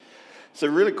So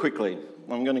really quickly,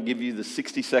 I'm going to give you the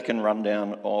 60-second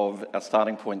rundown of our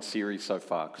Starting Point series so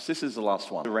far, because this is the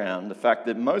last one. Around the fact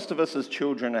that most of us as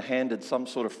children are handed some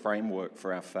sort of framework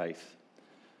for our faith.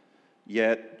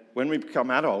 Yet, when we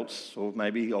become adults, or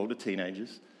maybe older teenagers,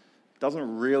 it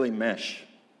doesn't really mesh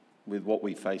with what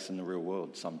we face in the real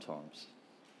world sometimes.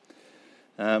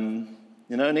 And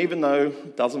even though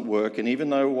it doesn't work, and even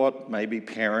though what maybe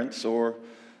parents or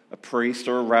a priest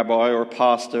or a rabbi or a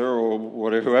pastor or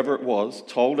whatever, whoever it was,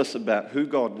 told us about who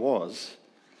God was,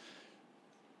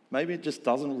 maybe it just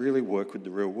doesn't really work with the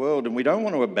real world. And we don't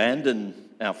want to abandon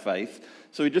our faith,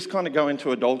 so we just kind of go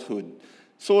into adulthood.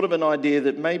 Sort of an idea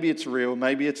that maybe it's real,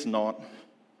 maybe it's not,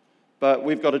 but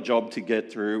we've got a job to get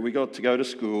through, we got to go to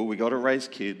school, we got to raise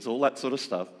kids, all that sort of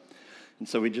stuff. And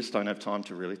so we just don't have time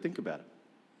to really think about it.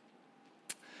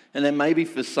 And then maybe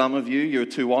for some of you, you're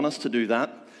too honest to do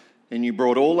that, and you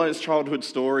brought all those childhood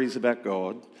stories about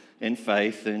God and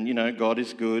faith, and God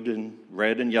is good, and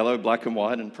red and yellow, black and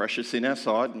white, and precious in our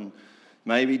sight, and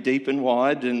maybe deep and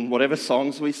wide, and whatever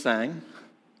songs we sang.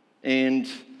 And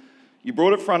you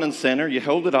brought it front and center, you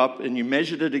held it up, and you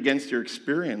measured it against your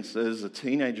experience as a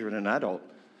teenager and an adult.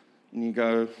 And you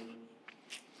go,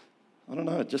 I don't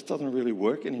know, it just doesn't really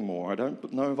work anymore. I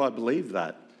don't know if I believe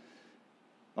that.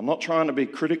 I'm not trying to be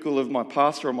critical of my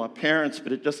pastor or my parents,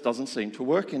 but it just doesn't seem to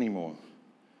work anymore.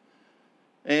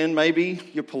 And maybe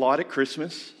you're polite at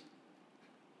Christmas.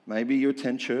 Maybe you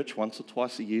attend church once or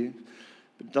twice a year,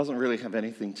 but it doesn't really have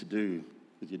anything to do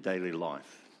with your daily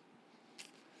life.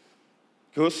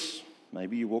 Because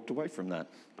maybe you walked away from that.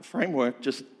 The framework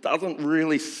just doesn't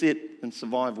really sit and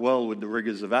survive well with the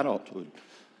rigors of adulthood.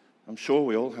 I'm sure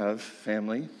we all have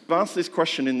family. I've asked this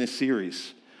question in this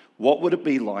series. What would it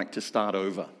be like to start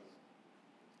over?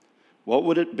 What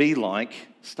would it be like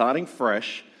starting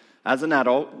fresh as an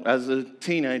adult, as a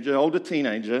teenager, older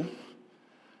teenager,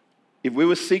 if we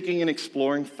were seeking and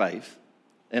exploring faith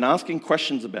and asking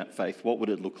questions about faith? What would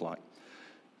it look like?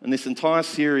 And this entire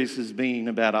series has been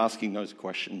about asking those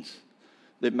questions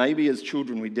that maybe as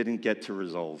children we didn't get to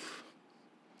resolve.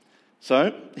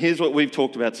 So here's what we've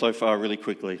talked about so far really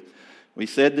quickly. We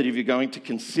said that if you're going to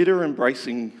consider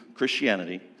embracing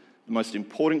Christianity, the most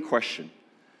important question,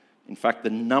 in fact, the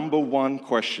number one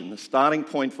question, the starting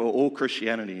point for all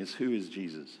Christianity is, who is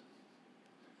Jesus?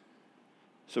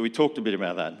 So we talked a bit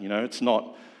about that. It's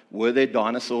not, were there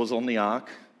dinosaurs on the ark?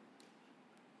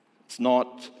 It's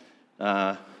not,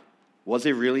 was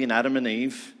there really an Adam and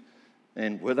Eve?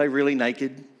 And were they really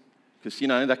naked? Because,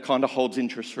 that kind of holds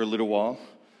interest for a little while.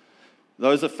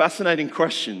 Those are fascinating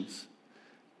questions,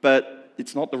 but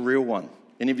it's not the real one.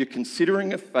 And if you're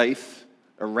considering a faith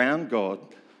around God,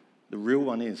 the real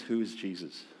one is, who is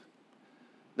Jesus?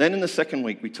 Then in the second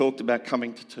week, we talked about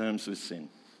coming to terms with sin.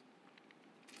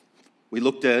 We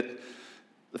looked at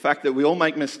the fact that we all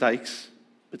make mistakes,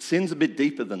 but sin's a bit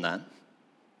deeper than that.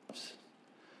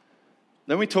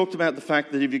 Then we talked about the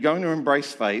fact that if you're going to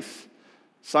embrace faith,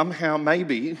 somehow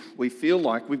maybe we feel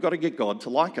like we've got to get God to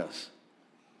like us.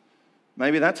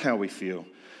 Maybe that's how we feel.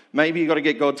 Maybe you've got to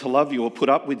get God to love you or put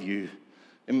up with you.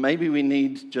 And maybe we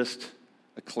need just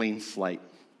a clean slate.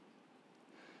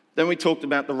 Then we talked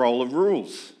about the role of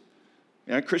rules.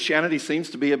 Christianity seems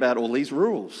to be about all these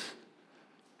rules.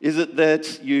 Is it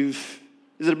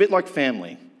a bit like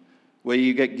family, where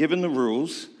you get given the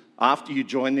rules after you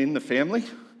join in the family?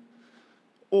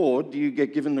 Or do you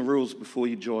get given the rules before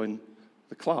you join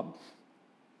the club?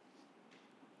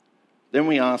 Then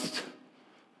we asked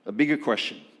a bigger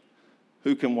question.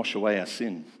 Who can wash away our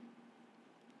sin?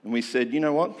 And we said, you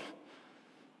know what?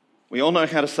 We all know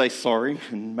how to say sorry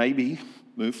and maybe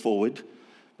move forward,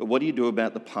 but what do you do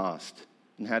about the past?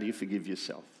 And how do you forgive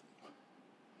yourself?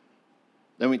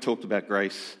 Then we talked about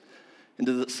grace. And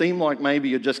does it seem like maybe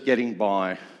you're just getting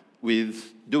by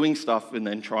with doing stuff and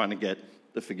then trying to get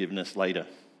the forgiveness later?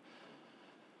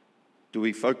 Do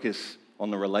we focus on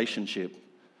the relationship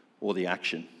or the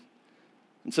action?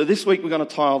 And so this week we're going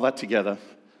to tie all that together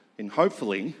and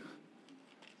hopefully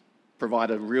provide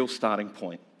a real starting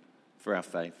point for our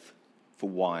faith, for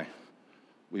why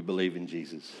we believe in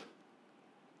Jesus.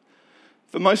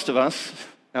 For most of us,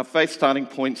 our faith starting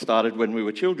point started when we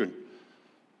were children.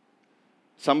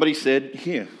 Somebody said,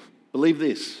 here, believe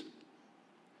this.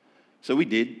 So we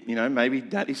did. Maybe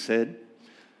daddy said,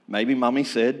 maybe mummy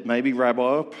said, maybe rabbi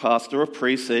or pastor or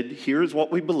priest said, here is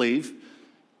what we believe,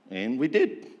 and we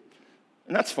did.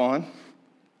 And that's fine.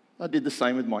 I did the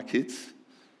same with my kids.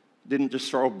 Didn't just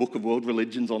throw a book of world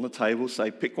religions on the table, say,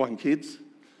 pick one, kids.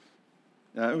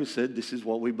 No, we said, this is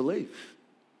what we believe.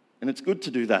 And it's good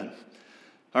to do that.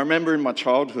 I remember in my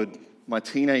childhood, my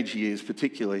teenage years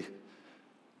particularly,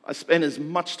 I spent as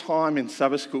much time in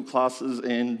Sabbath school classes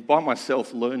and by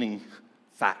myself learning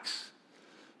facts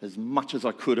as much as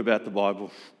I could about the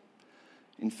Bible.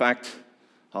 In fact,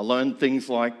 I learned things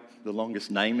like the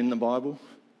longest name in the Bible.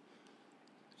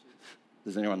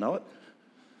 Does anyone know it?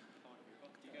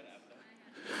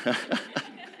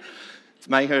 It's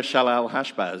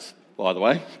Maher-Shalal-Hash-Baz, by the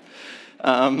way.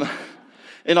 And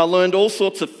I learned all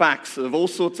sorts of facts of all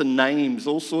sorts of names,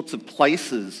 all sorts of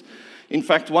places. In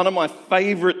fact, one of my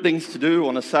favourite things to do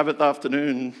on a Sabbath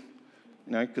afternoon,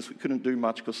 because we couldn't do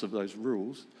much because of those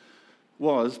rules,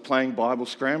 was playing Bible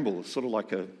Scramble, sort of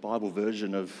like a Bible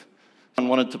version of.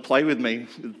 Someone wanted to play with me,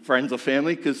 with friends or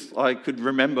family, because I could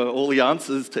remember all the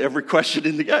answers to every question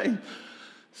in the game.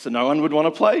 So no one would want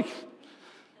to play.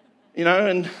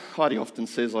 And Heidi often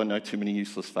says I know too many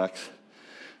useless facts.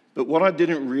 But what I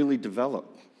didn't really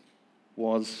develop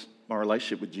was my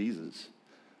relationship with Jesus.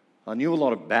 I knew a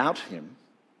lot about him,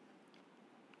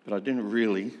 but I didn't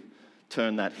really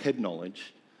turn that head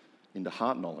knowledge into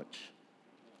heart knowledge.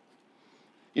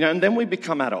 And then we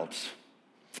become adults.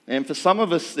 And for some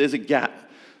of us, there's a gap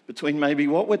between maybe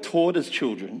what we're taught as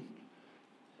children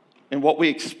and what we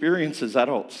experience as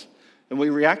adults. And we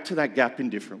react to that gap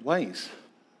in different ways.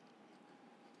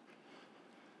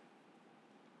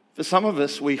 For some of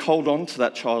us, we hold on to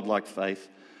that childlike faith.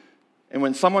 And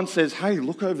when someone says, hey,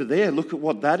 look over there, look at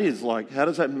what that is like, how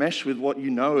does that mesh with what you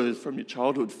know from your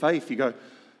childhood faith? You go,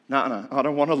 no, I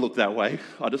don't want to look that way.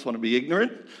 I just want to be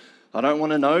ignorant. I don't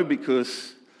want to know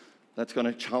because that's going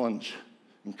to challenge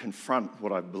and confront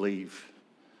what I believe.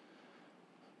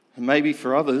 And maybe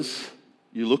for others,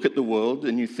 you look at the world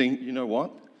and you think, you know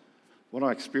what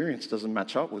I experienced doesn't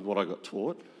match up with what I got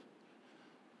taught.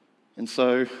 And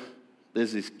so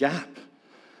there's this gap.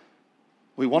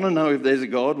 We want to know if there's a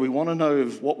God. We want to know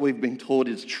if what we've been taught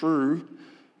is true,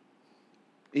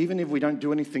 even if we don't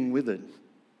do anything with it.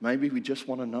 Maybe we just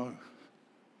want to know.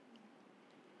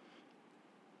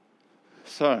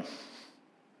 So,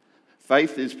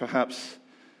 faith is perhaps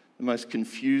the most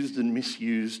confused and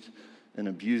misused and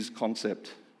abused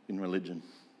concept in religion.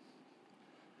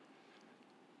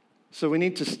 So we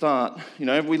need to start,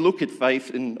 if we look at faith,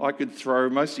 and I could throw,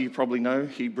 most of you probably know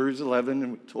Hebrews 11,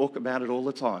 and we talk about it all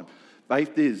the time.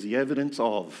 Faith is the evidence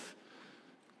of.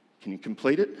 Can you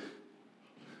complete it?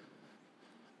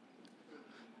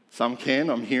 Some can,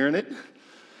 I'm hearing it.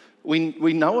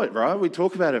 We know it, right? We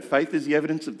talk about it. Faith is the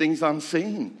evidence of things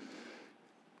unseen.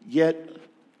 Yet,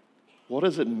 what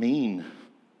does it mean?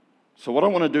 So what I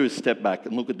want to do is step back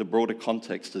and look at the broader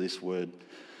context of this word.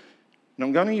 And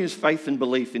I'm going to use faith and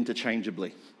belief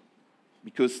interchangeably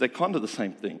because they're kind of the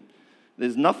same thing.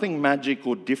 There's nothing magic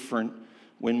or different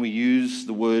when we use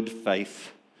the word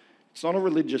faith. It's not a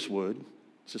religious word,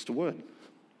 it's just a word.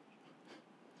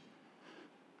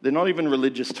 They're not even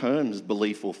religious terms,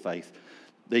 belief or faith.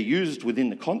 They're used within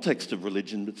the context of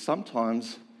religion, but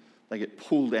sometimes they get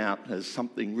pulled out as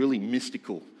something really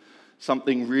mystical,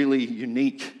 something really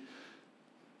unique.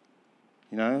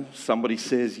 Somebody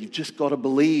says, you've just got to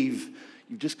believe,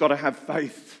 you've just got to have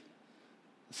faith.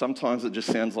 Sometimes it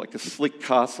just sounds like a slick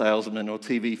car salesman or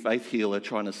TV faith healer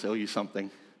trying to sell you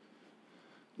something,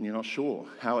 and you're not sure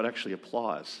how it actually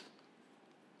applies.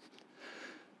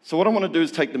 So what I want to do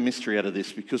is take the mystery out of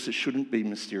this because it shouldn't be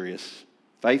mysterious.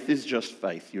 Faith is just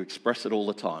faith. You express it all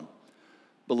the time.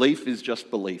 Belief is just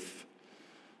belief.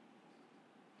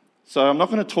 So I'm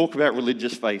not going to talk about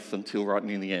religious faith until right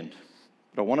near the end.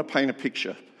 But I want to paint a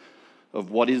picture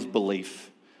of what is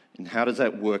belief and how does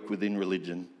that work within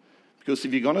religion. Because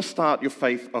if you're going to start your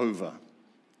faith over,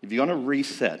 if you're going to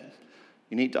reset,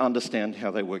 you need to understand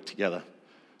how they work together.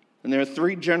 And there are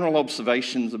 3 general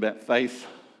observations about faith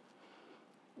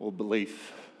or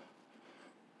belief.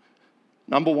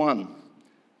 Number 1,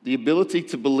 the ability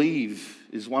to believe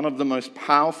is one of the most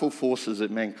powerful forces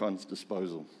at mankind's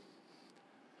disposal.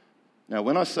 Now,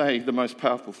 when I say the most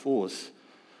powerful force,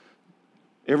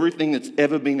 everything that's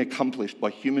ever been accomplished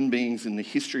by human beings in the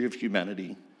history of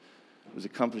humanity was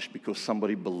accomplished because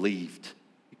somebody believed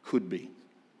it could be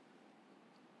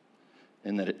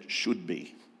and that it should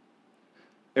be.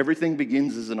 Everything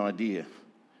begins as an idea.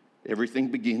 Everything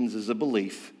begins as a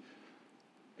belief.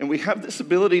 And we have this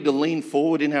ability to lean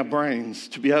forward in our brains,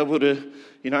 to be able to,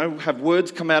 have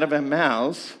words come out of our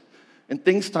mouths and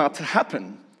things start to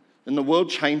happen and the world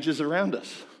changes around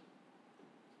us.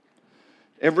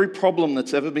 Every problem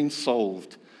that's ever been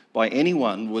solved by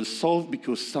anyone was solved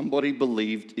because somebody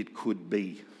believed it could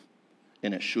be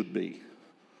and it should be.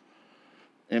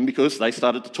 And because they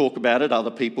started to talk about it,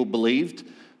 other people believed,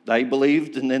 they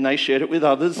believed, and then they shared it with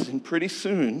others, and pretty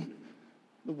soon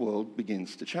the world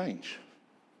begins to change.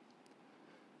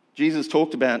 Jesus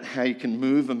talked about how you can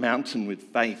move a mountain with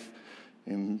faith.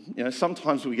 And,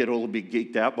 sometimes we get all a bit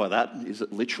geeked out by that. Is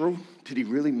it literal? Did he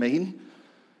really mean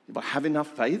if I have enough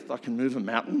faith, I can move a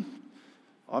mountain?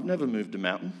 I've never moved a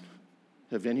mountain.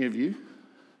 Have any of you?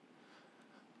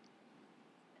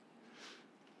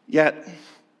 Yet,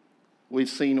 we've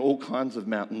seen all kinds of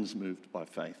mountains moved by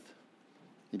faith,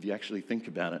 if you actually think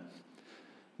about it.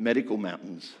 Medical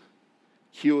mountains,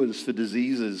 cures for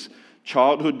diseases,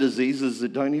 childhood diseases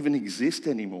that don't even exist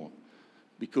anymore,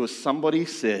 because somebody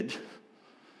said,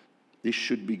 this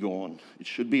should be gone. It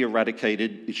should be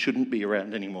eradicated. It shouldn't be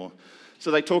around anymore.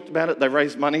 So they talked about it. They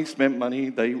raised money, spent money.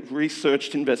 They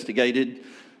researched, investigated.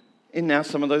 And now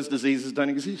some of those diseases don't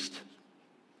exist.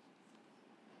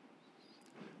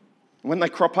 When they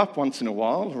crop up once in a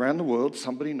while around the world,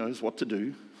 somebody knows what to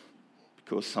do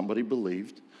because somebody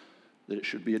believed that it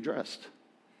should be addressed.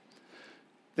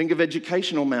 Think of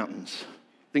educational mountains.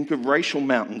 Think of racial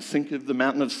mountains. Think of the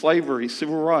mountain of slavery,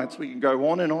 civil rights. We can go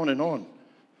on and on and on.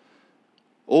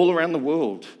 All around the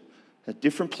world, at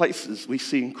different places, we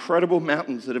see incredible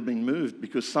mountains that have been moved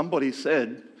because somebody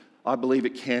said, I believe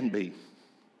it can be.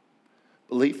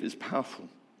 Belief is powerful.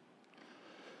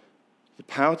 The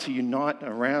power to unite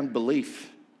around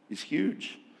belief is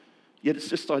huge, yet it's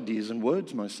just ideas and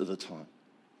words most of the time.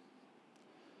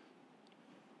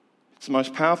 It's the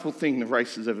most powerful thing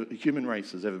the human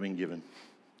race has ever been given.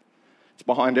 It's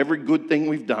behind every good thing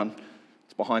we've done.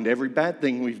 It's behind every bad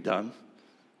thing we've done.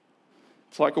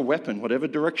 It's like a weapon. Whatever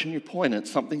direction you point it,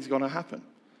 something's going to happen.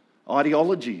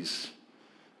 Ideologies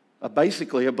are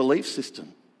basically a belief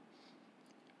system,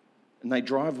 and they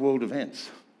drive world events.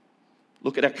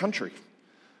 Look at our country.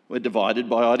 We're divided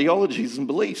by ideologies and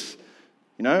beliefs.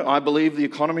 I believe the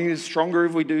economy is stronger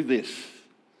if we do this.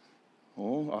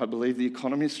 Or I believe the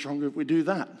economy is stronger if we do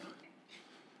that.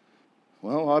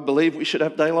 Well, I believe we should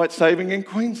have daylight saving in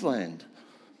Queensland.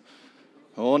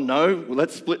 Or no,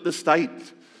 let's split the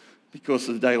state because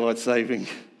of daylight saving.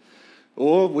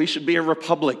 Or we should be a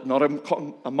republic, not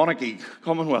a monarchy,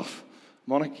 commonwealth,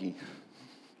 monarchy.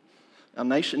 Our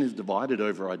nation is divided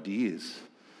over ideas.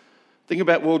 Think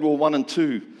about World War I and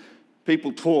II.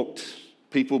 People talked,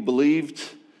 people believed,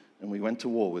 and we went to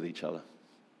war with each other.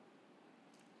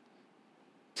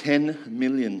 10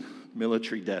 million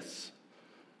military deaths,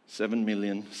 7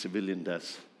 million civilian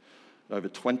deaths, over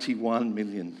 21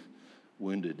 million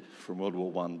wounded from World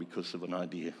War I because of an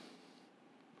idea.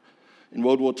 In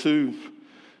World War II,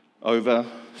 over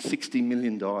 60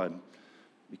 million died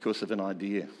because of an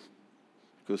idea,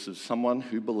 because of someone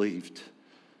who believed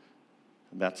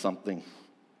about something.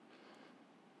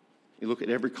 You look at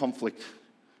every conflict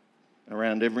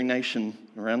around every nation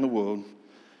around the world,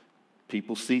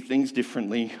 people see things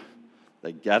differently.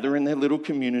 They gather in their little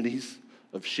communities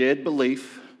of shared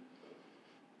belief,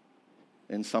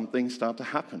 and some things start to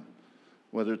happen,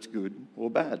 whether it's good or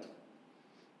bad.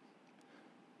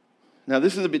 Now,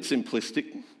 this is a bit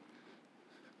simplistic.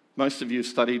 Most of you have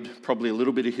studied probably a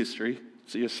little bit of history,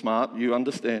 so you're smart, you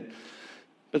understand.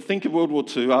 But think of World War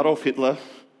II. Adolf Hitler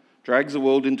drags the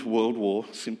world into World War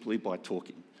simply by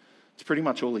talking. It's pretty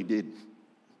much all he did.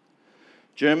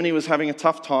 Germany was having a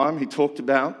tough time. He talked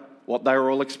about what they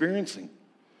were all experiencing.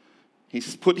 He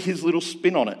put his little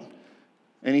spin on it.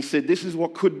 And he said, this is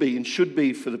what could be and should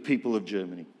be for the people of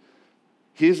Germany.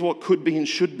 Here's what could be and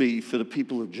should be for the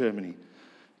people of Germany.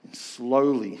 And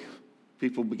slowly,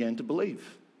 people began to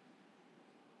believe.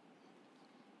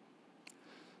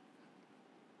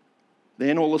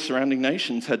 Then all the surrounding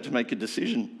nations had to make a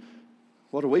decision.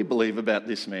 What do we believe about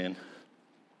this man?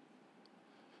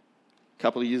 A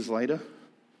couple of years later,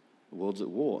 the world's at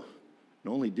war.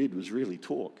 And all he did was really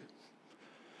talk.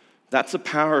 That's the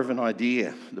power of an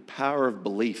idea, the power of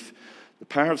belief, the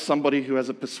power of somebody who has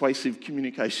a persuasive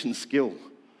communication skill.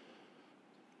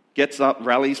 Gets up,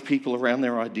 rallies people around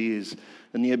their ideas.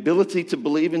 And the ability to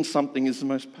believe in something is the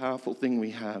most powerful thing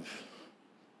we have.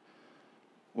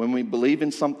 When we believe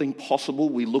in something possible,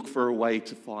 we look for a way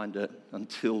to find it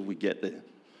until we get there.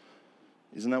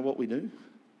 Isn't that what we do?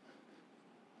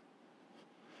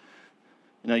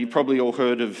 You probably all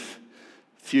heard of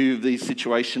a few of these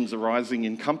situations arising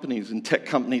in companies, in tech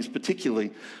companies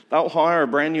particularly. They'll hire a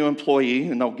brand new employee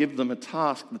and they'll give them a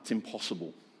task that's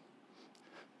impossible.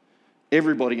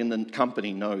 Everybody in the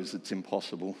company knows it's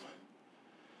impossible.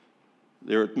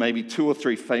 There are maybe 2 or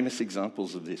 3 famous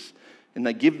examples of this. And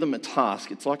they give them a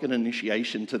task. It's like an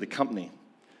initiation to the company.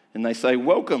 And they say,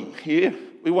 welcome here.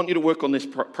 We want you to work on this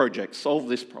project, solve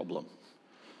this problem.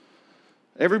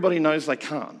 Everybody knows they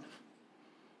can't.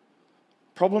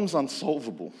 Problem's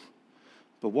unsolvable.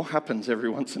 But what happens every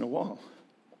once in a while?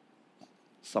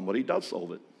 Somebody does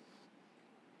solve it.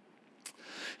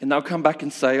 And they'll come back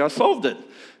and say, I solved it.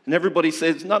 And everybody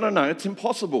says, no, it's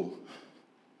impossible.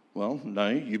 Well, no,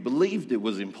 you believed it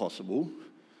was impossible,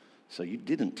 so you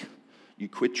didn't. You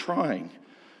quit trying.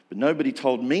 But nobody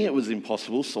told me it was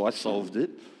impossible, so I solved it.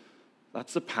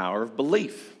 That's the power of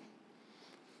belief.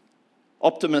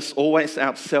 Optimists always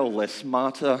outsell their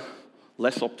smarter,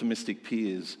 less optimistic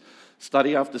peers.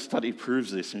 Study after study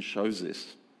proves this and shows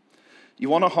this. You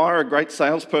want to hire a great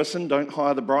salesperson, don't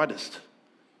hire the brightest.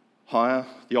 Hire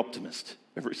the optimist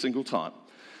every single time.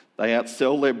 They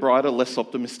outsell their brighter, less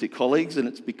optimistic colleagues, and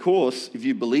it's because if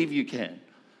you believe you can,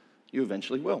 you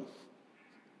eventually will.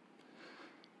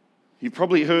 You've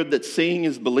probably heard that seeing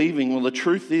is believing. Well, the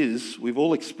truth is, we've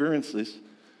all experienced this,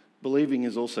 believing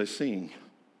is also seeing.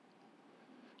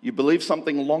 You believe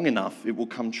something long enough, it will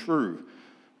come true.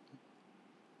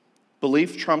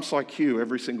 Belief trumps IQ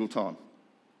every single time.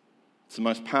 It's the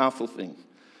most powerful thing.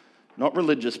 Not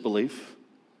religious belief,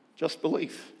 just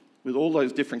belief, with all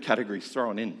those different categories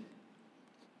thrown in.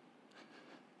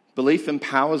 Belief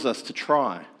empowers us to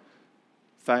try,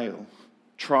 fail,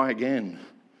 try again,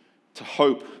 to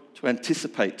hope, to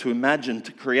anticipate, to imagine,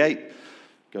 to create. It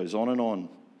goes on and on.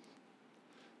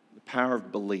 The power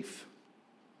of belief.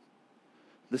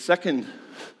 The second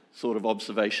sort of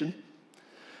observation,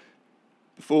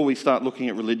 before we start looking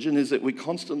at religion, is that we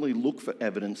constantly look for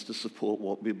evidence to support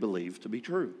what we believe to be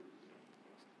true.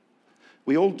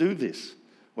 We all do this,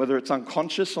 whether it's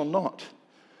unconscious or not.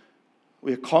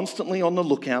 We are constantly on the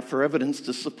lookout for evidence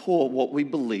to support what we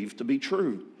believe to be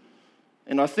true.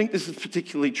 And I think this is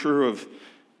particularly true of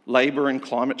Labor and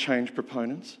climate change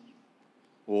proponents,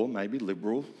 or maybe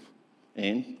Liberal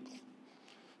and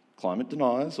climate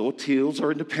deniers, or Teals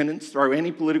or independents. Throw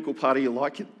any political party you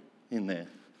like in there.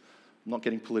 I'm not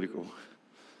getting political.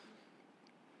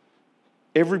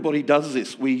 Everybody does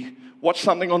this. We watch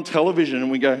something on television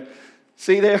and we go,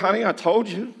 see there, honey, I told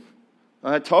you.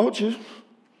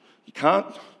 You can't,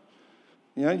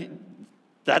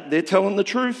 that they're telling the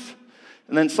truth.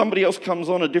 And then somebody else comes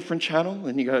on a different channel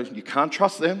and you go, you can't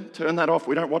trust them. Turn that off.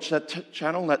 We don't watch that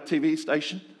channel, that TV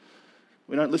station.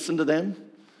 We don't listen to them.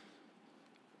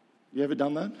 You ever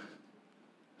done that?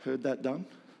 Heard that done?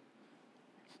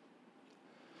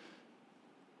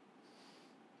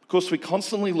 Of course, we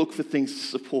constantly look for things to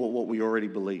support what we already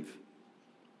believe.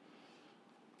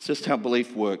 It's just how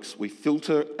belief works. We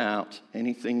filter out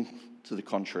anything to the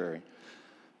contrary.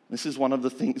 This is one of the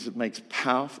things that makes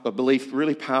a belief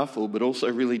really powerful, but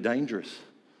also really dangerous.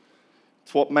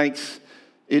 It's what makes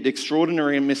it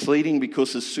extraordinary and misleading,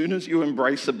 because as soon as you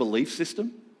embrace a belief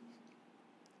system,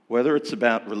 whether it's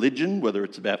about religion, whether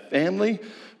it's about family,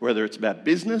 whether it's about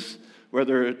business,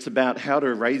 whether it's about how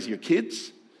to raise your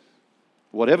kids,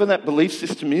 whatever that belief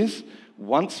system is,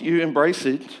 once you embrace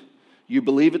it, you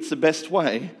believe it's the best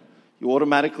way, you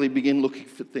automatically begin looking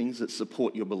for things that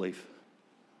support your belief.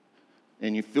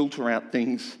 And you filter out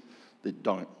things that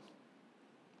don't.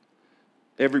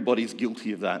 Everybody's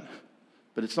guilty of that.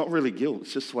 But it's not really guilt,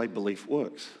 it's just the way belief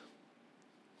works.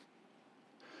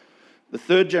 The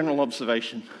third general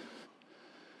observation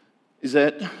is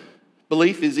that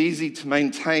belief is easy to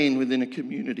maintain within a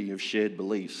community of shared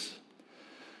beliefs.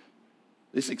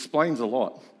 This explains a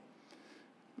lot.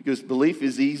 Because belief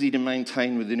is easy to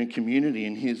maintain within a community,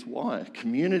 and here's why. A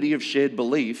community of shared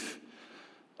belief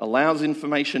allows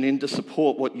information in to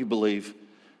support what you believe.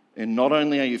 And not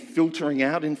only are you filtering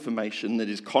out information that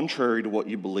is contrary to what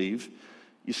you believe,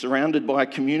 you're surrounded by a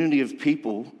community of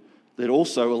people that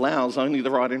also allows only the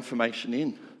right information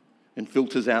in and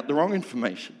filters out the wrong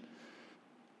information.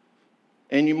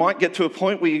 And you might get to a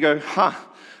point where you go,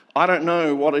 I don't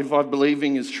know what if I'm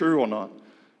believing is true or not.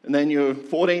 And then your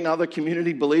 14 other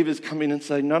community believers come in and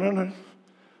say, no,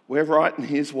 we're right and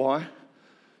here's why.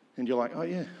 And you're like, oh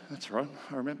yeah, that's right,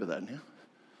 I remember that now.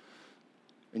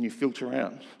 And you filter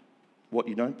out what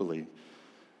you don't believe.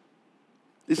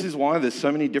 This is why there's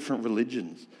so many different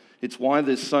religions. It's why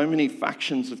there's so many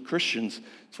factions of Christians.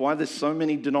 It's why there's so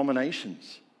many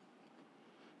denominations.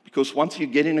 Because once you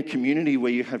get in a community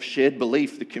where you have shared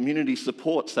belief, the community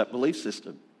supports that belief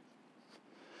system.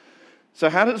 So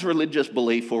how does religious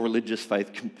belief or religious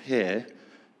faith compare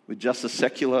with just a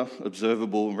secular,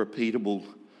 observable, and repeatable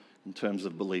in terms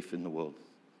of belief in the world?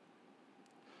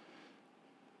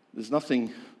 There's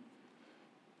nothing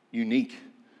unique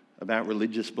about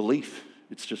religious belief.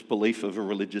 It's just belief of a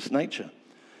religious nature.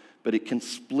 But it can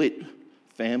split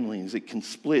families, it can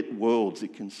split worlds,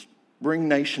 it can bring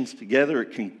nations together,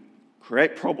 it can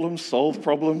create problems, solve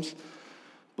problems.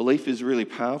 Belief is really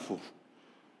powerful.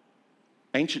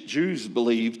 Ancient Jews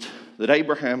believed that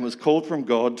Abraham was called from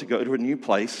God to go to a new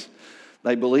place.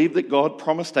 They believed that God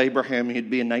promised Abraham he'd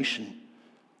be a nation.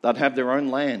 They'd have their own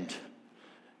land.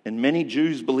 And many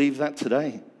Jews believe that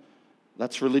today.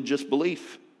 That's religious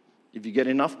belief. If you get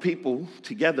enough people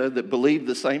together that believe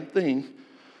the same thing,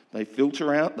 they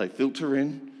filter out, they filter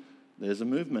in, there's a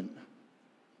movement.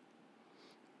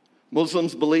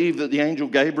 Muslims believe that the angel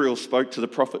Gabriel spoke to the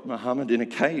Prophet Muhammad in a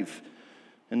cave.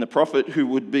 And the prophet who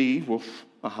would be,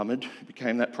 Muhammad, who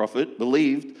became that prophet,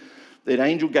 believed that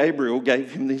angel Gabriel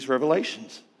gave him these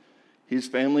revelations. His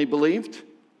family believed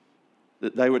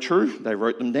that they were true. They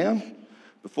wrote them down.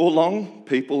 Before long,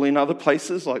 people in other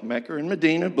places like Mecca and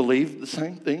Medina believed the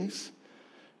same things.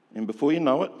 And before you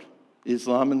know it,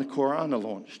 Islam and the Quran are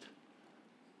launched.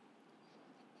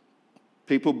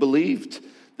 People believed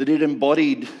that it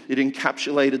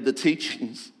encapsulated the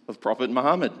teachings of Prophet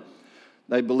Muhammad.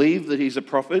 They believe that he's a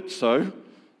prophet, so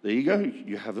there you go.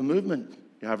 You have a movement.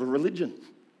 You have a religion.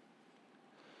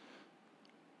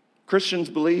 Christians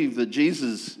believe that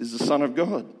Jesus is the Son of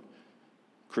God.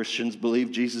 Christians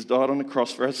believe Jesus died on the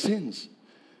cross for our sins.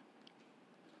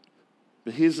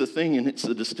 But here's the thing, and it's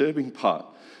the disturbing part.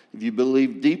 If you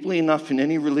believe deeply enough in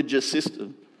any religious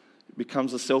system, it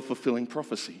becomes a self-fulfilling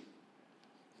prophecy.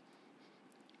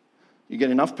 You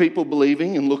get enough people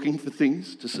believing and looking for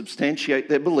things to substantiate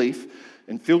their belief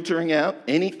and filtering out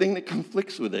anything that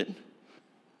conflicts with it.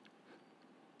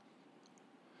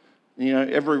 You know,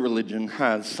 every religion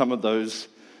has some of those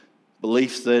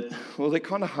beliefs that, well, they're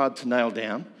kind of hard to nail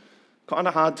down, kind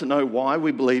of hard to know why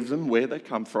we believe them, where they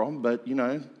come from, but, you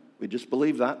know, we just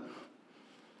believe that.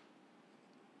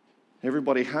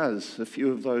 Everybody has a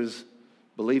few of those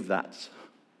believe that's.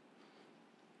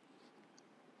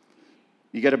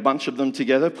 You get a bunch of them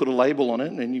together, put a label on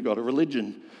it, and you've got a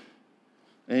religion.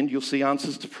 And you'll see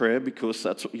answers to prayer because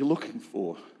that's what you're looking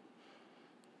for.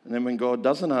 And then when God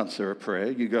doesn't answer a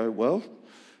prayer, you go, well,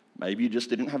 maybe you just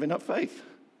didn't have enough faith.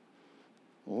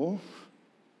 Or,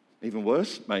 even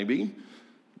worse, maybe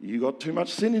you got too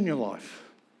much sin in your life.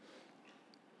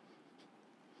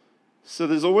 So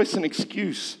there's always an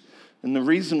excuse. And the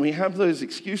reason we have those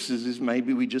excuses is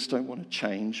maybe we just don't want to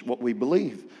change what we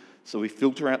believe. So we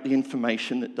filter out the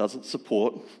information that doesn't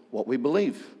support what we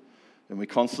believe. And we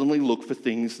constantly look for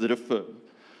things that affirm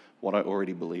what I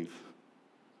already believe.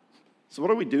 So what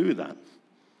do we do with that?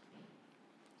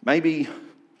 Maybe,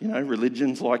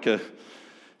 religion's like a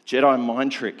Jedi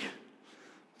mind trick.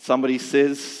 Somebody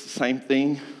says the same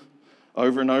thing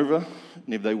over and over,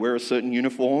 and if they wear a certain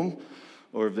uniform,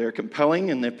 or if they're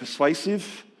compelling and they're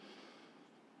persuasive,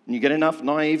 and you get enough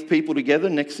naive people together,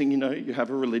 next thing you know, you have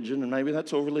a religion, and maybe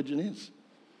that's all religion is.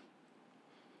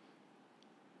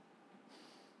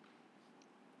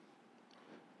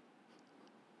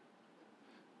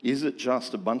 Is it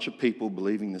just a bunch of people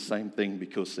believing the same thing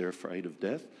because they're afraid of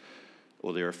death,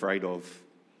 or they're afraid of,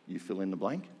 you fill in the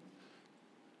blank?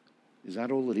 Is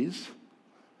that all it is?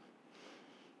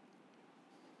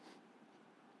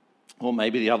 Or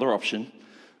maybe the other option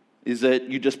is that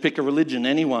you just pick a religion,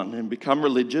 anyone, and become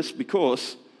religious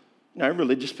because,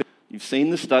 religious people, you've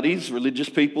seen the studies, religious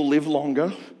people live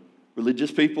longer, religious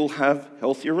people have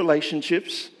healthier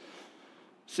relationships.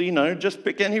 So, just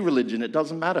pick any religion, it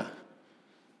doesn't matter.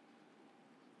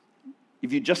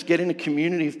 If you just get in a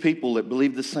community of people that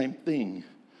believe the same thing,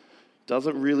 it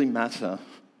doesn't really matter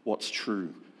what's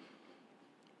true.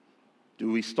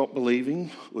 Do we stop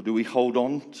believing, or do we hold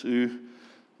on to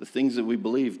the things that we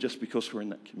believe just because we're in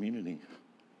that community?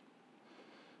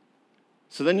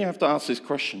 So then you have to ask this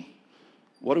question: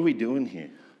 what are we doing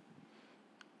here?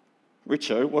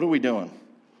 Richo, what are we doing?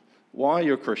 Why are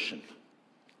you a Christian?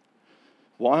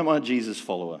 Why am I a Jesus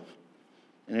follower?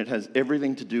 And it has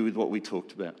everything to do with what we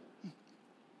talked about.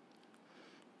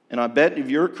 And I bet if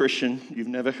you're a Christian, you've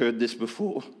never heard this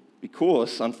before,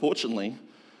 because, unfortunately,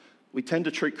 we tend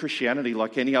to treat Christianity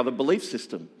like any other belief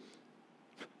system.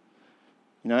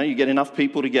 You get enough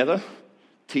people together,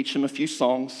 teach them a few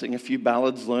songs, sing a few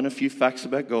ballads, learn a few facts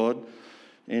about God,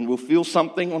 and we'll feel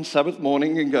something on Sabbath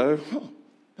morning and go, oh,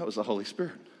 that was the Holy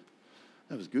Spirit.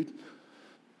 That was good.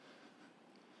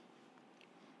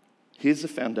 Here's the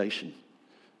foundation.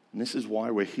 And this is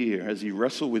why we're here, as you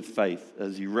wrestle with faith,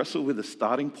 as you wrestle with a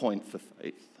starting point for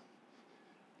faith.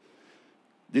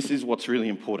 This is what's really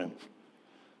important.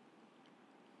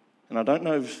 And I don't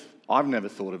know if I've never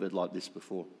thought of it like this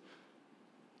before.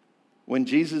 When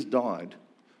Jesus died,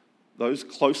 those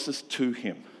closest to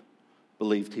him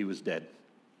believed he was dead.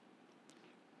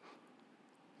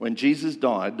 When Jesus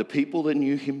died, the people that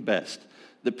knew him best,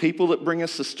 the people that bring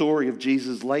us the story of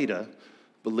Jesus later,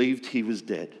 believed he was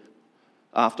dead.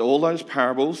 After all those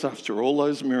parables, after all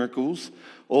those miracles,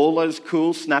 all those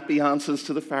cool, snappy answers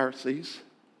to the Pharisees,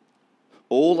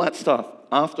 all that stuff,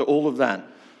 after all of that,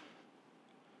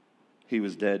 he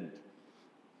was dead.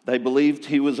 They believed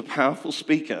he was a powerful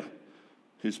speaker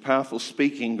whose powerful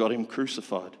speaking got him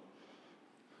crucified.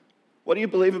 What do you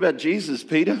believe about Jesus,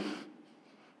 Peter?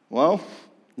 Well,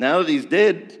 now that he's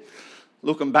dead,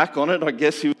 looking back on it, I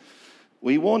guess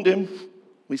we warned him.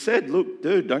 We said, look,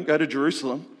 dude, don't go to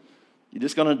Jerusalem. You're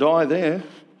just going to die there.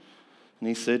 And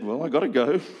he said, well, I got to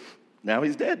go. Now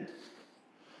he's dead.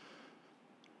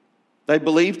 They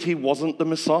believed he wasn't the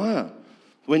Messiah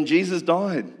when Jesus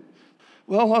died.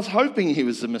 Well, I was hoping he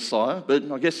was the Messiah,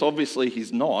 but I guess obviously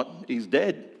he's not. He's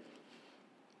dead.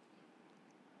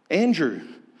 Andrew,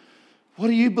 what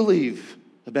do you believe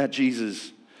about Jesus?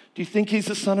 Do you think he's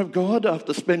the Son of God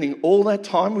after spending all that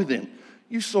time with him?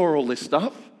 You saw all this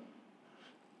stuff.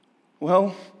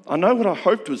 Well, I know what I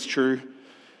hoped was true,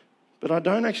 but I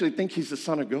don't actually think he's the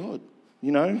Son of God.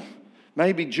 You know,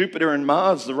 maybe Jupiter and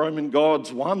Mars, the Roman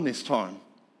gods, won this time.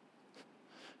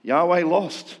 Yahweh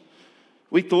lost.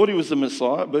 We thought he was the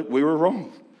Messiah, but we were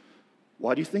wrong.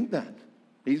 Why do you think that?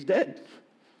 He's dead.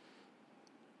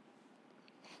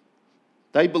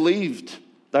 They believed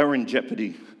they were in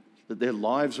jeopardy, that their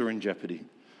lives were in jeopardy.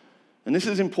 And this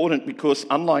is important because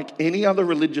unlike any other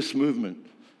religious movement,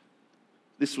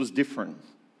 this was different.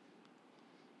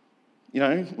 You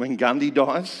know, when Gandhi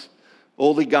dies,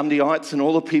 all the Gandhiites and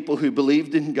all the people who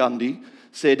believed in Gandhi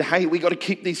said, hey, we got to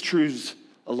keep these truths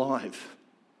alive.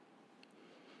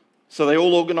 So they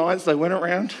all organized, they went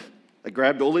around, they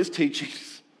grabbed all his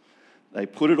teachings, they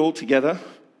put it all together,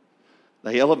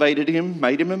 they elevated him,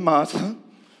 made him a martyr,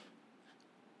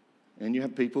 and you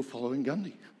have people following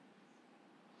Gandhi.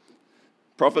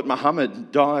 Prophet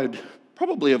Muhammad died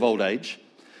probably of old age,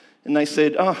 and they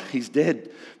said, he's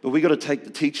dead, but we got to take the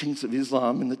teachings of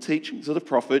Islam and the teachings of the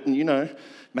Prophet and, you know,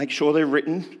 make sure they're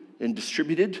written and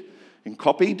distributed and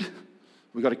copied.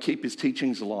 We got to keep his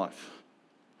teachings alive.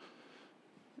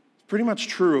 Pretty much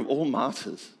true of all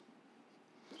martyrs.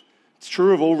 It's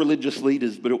true of all religious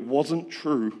leaders, but it wasn't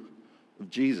true of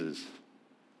Jesus.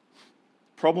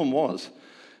 Problem was,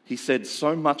 he said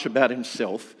so much about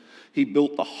himself, he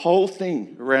built the whole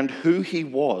thing around who he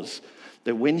was,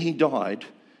 that when he died,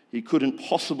 he couldn't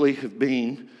possibly have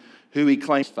been who he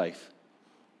claimed faith.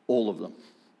 All of them.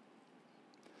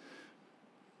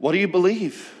 What do you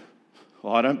believe?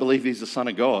 Well, I don't believe he's the Son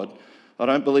of God. I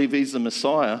don't believe he's the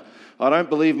Messiah. I don't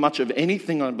believe much of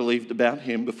anything I believed about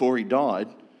him before he died.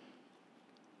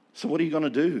 So what are you going to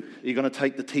do? Are you going to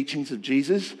take the teachings of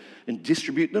Jesus and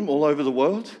distribute them all over the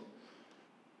world?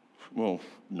 Well,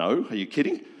 no. Are you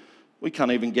kidding? We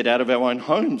can't even get out of our own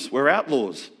homes. We're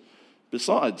outlaws.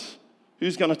 Besides,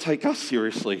 who's going to take us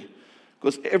seriously?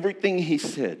 Because everything he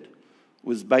said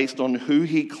was based on who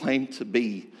he claimed to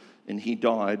be, and he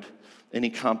died, and he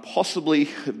can't possibly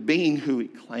have been who he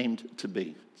claimed to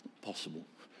be. It's not possible.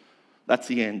 That's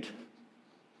the end.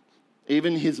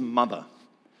 Even his mother,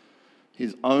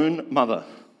 his own mother,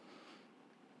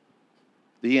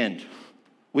 the end.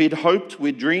 We'd hoped,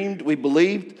 we dreamed, we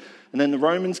believed, and then the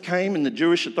Romans came and the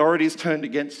Jewish authorities turned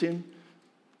against him.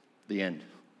 The end.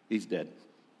 He's dead.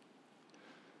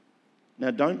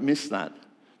 Now don't miss that.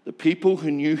 The people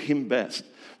who knew him best,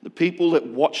 the people that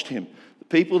watched him, the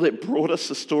people that brought us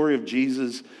the story of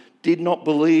Jesus did not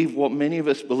believe what many of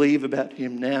us believe about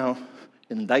him now,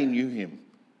 and they knew him.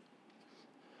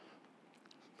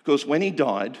 Because when he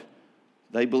died,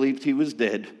 they believed he was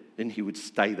dead and he would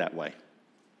stay that way.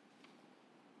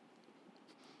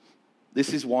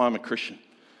 This is why I'm a Christian.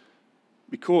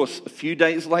 Because a few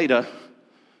days later,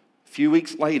 a few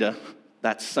weeks later,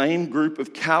 that same group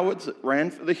of cowards that ran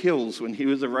for the hills when he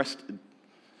was arrested,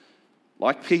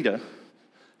 like Peter,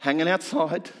 hanging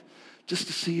outside just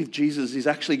to see if Jesus is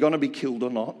actually going to be killed or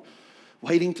not,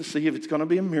 waiting to see if it's going to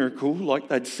be a miracle, like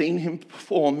they'd seen him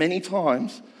perform many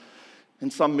times,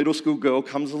 and some middle school girl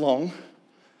comes along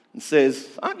and says,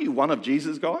 aren't you one of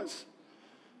Jesus' guys?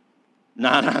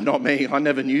 No, not me. I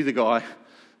never knew the guy.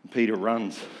 And Peter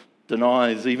runs,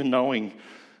 denies even knowing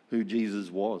who Jesus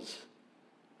was.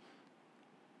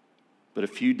 But a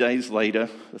few days later,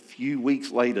 a few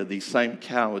weeks later, these same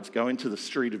cowards go into the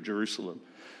street of Jerusalem.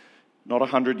 Not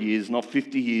 100 years, not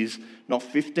 50 years, not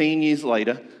 15 years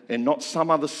later, and not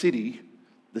some other city,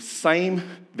 the same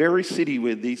very city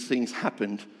where these things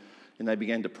happened, and they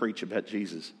began to preach about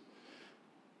Jesus.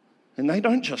 And they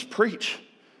don't just preach.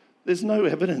 There's no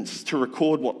evidence to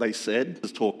record what they said,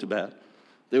 as talked about.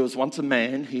 There was once a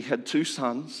man, he had 2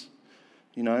 sons,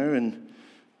 and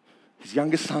his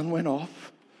youngest son went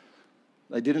off.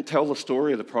 They didn't tell the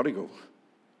story of the prodigal.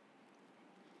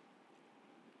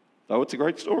 Though it's a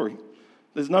great story.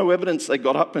 There's no evidence they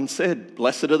got up and said,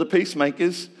 blessed are the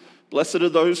peacemakers, blessed are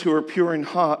those who are pure in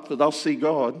heart, for they'll see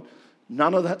God.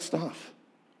 None of that stuff.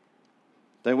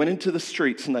 They went into the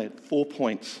streets and they had 4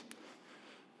 points.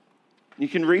 You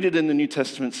can read it in the New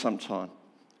Testament sometime,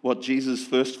 what Jesus'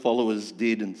 first followers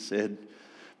did and said.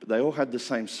 But they all had the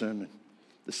same sermon,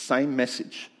 the same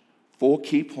message, 4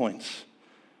 key points.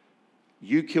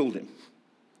 You killed him.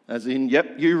 As in,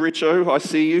 yep, you Richo, I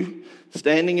see you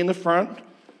standing in the front.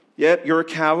 Yep, you're a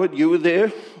coward, you were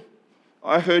there.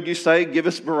 I heard you say, give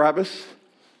us Barabbas.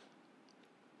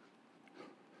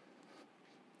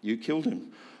 You killed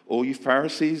him. All you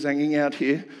Pharisees hanging out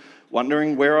here,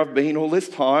 wondering where I've been all this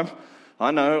time.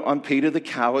 I know, I'm Peter the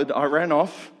coward. I ran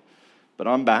off, but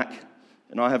I'm back,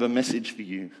 and I have a message for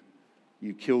you.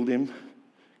 You killed him.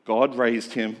 God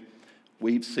raised him.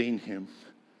 We've seen him.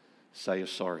 Say you're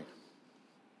sorry.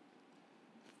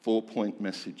 4-point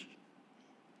message.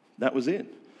 That was it.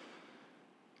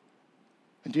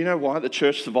 And do you know why the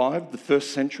church survived the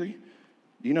first century?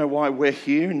 Do you know why we're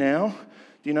here now?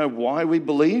 Do you know why we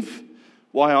believe?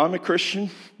 Why I'm a Christian?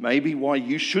 Maybe why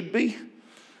you should be?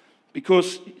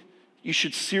 Because you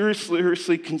should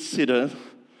seriously consider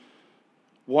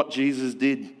what Jesus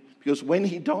did. Because when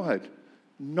he died,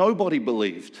 nobody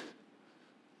believed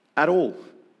at all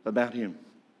about him.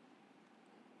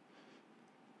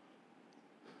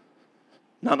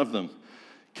 None of them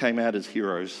came out as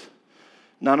heroes.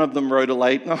 None of them wrote a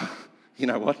late, oh, you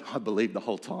know what, I believed the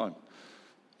whole time.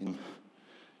 And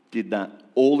did that.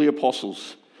 All the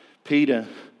apostles, Peter,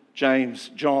 James,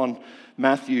 John,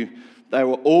 Matthew, they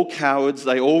were all cowards,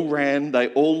 they all ran, they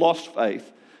all lost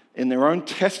faith. And their own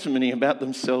testimony about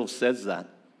themselves says that.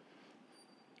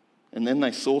 And then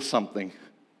they saw something.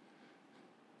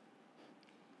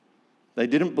 They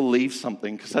didn't believe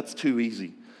something because that's too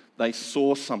easy. They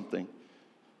saw something.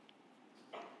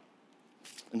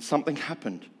 And something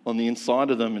happened on the inside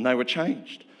of them and they were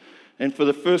changed. And for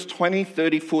the first 20,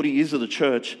 30, 40 years of the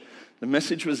church, the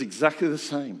message was exactly the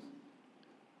same.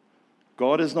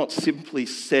 God has not simply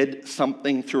said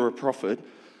something through a prophet.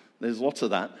 There's lots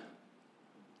of that.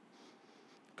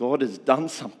 God has done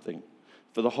something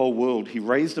for the whole world. He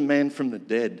raised a man from the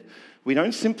dead. We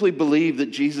don't simply believe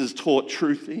that Jesus taught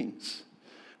true things.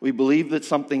 We believe that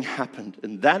something happened.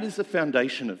 And that is the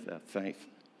foundation of our faith.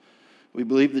 We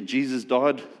believe that Jesus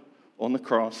died on the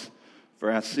cross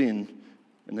for our sin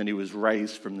and that he was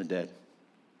raised from the dead.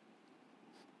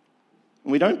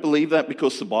 And we don't believe that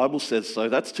because the Bible says so.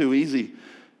 That's too easy.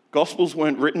 Gospels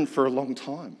weren't written for a long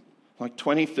time. Like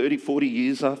 20, 30, 40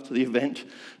 years after the event,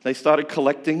 they started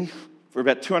collecting for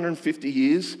about 250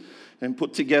 years and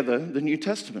put together the New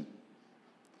Testament.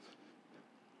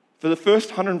 For the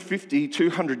first 150,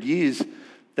 200 years,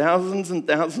 thousands and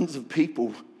thousands of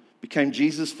people became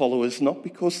Jesus followers, not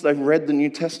because they read the New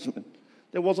Testament.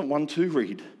 There wasn't one to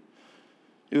read.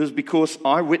 It was because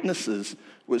eyewitnesses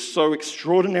were so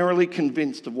extraordinarily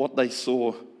convinced of what they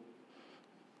saw.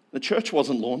 The church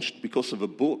wasn't launched because of a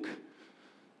book.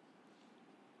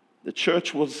 The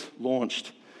church was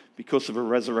launched because of a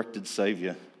resurrected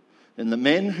Savior. And the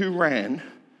men who ran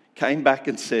came back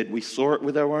and said, we saw it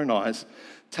with our own eyes.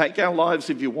 Take our lives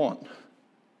if you want.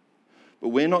 But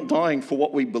we're not dying for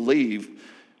what we believe.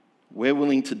 We're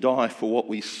willing to die for what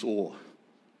we saw.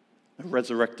 A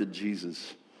resurrected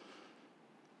Jesus.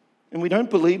 And we don't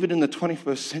believe it in the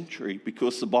 21st century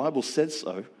because the Bible says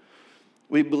so.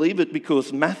 We believe it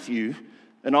because Matthew,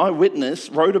 an eyewitness,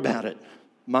 wrote about it.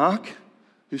 Mark,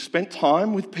 who spent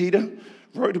time with Peter,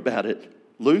 wrote about it.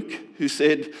 Luke, who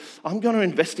said, I'm going to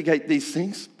investigate these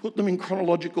things, put them in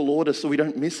chronological order so we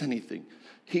don't miss anything.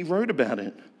 He wrote about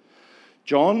it.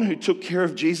 John, who took care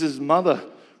of Jesus' mother,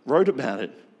 wrote about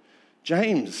it.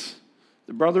 James,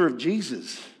 the brother of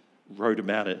Jesus, wrote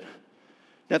about it.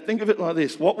 Now think of it like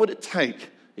this. What would it take,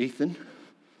 Ethan,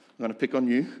 I'm going to pick on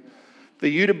you, for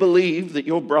you to believe that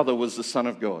your brother was the Son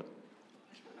of God?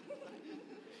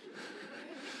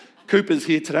 Cooper's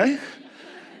here today.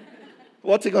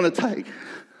 What's it going to take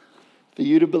for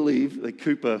you to believe that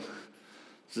Cooper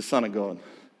is the Son of God?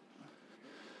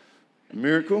 A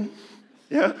miracle?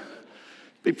 Yeah.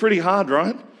 Be pretty hard,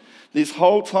 right? This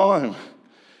whole time,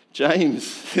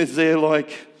 James is there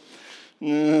like,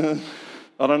 I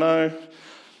don't know.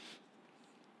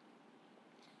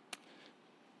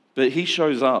 But he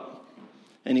shows up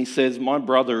and he says, my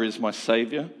brother is my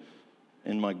Savior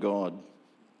and my God.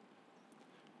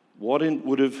 What it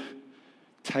would have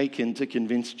taken to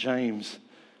convince James?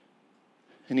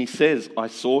 And he says, I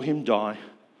saw him die.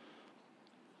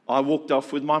 I walked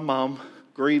off with my mum,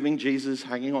 grieving Jesus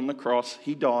hanging on the cross.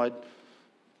 He died.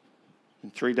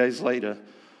 And 3 days later,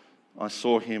 I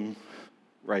saw him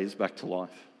raised back to life.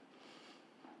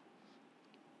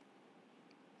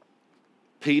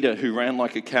 Peter, who ran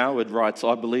like a coward, writes,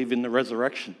 I believe in the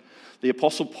resurrection. The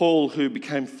Apostle Paul, who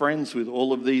became friends with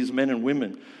all of these men and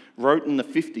women, wrote in the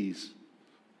 50s.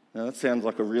 Now that sounds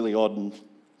like a really odd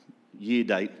year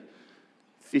date.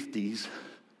 50s,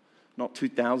 not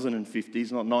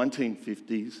 2050s, not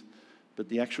 1950s, but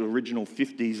the actual original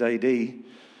 50s AD.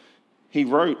 He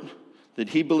wrote that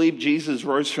he believed Jesus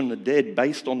rose from the dead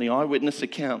based on the eyewitness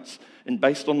accounts and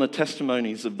based on the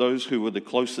testimonies of those who were the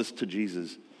closest to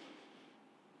Jesus.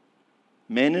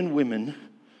 Men and women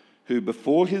who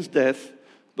before his death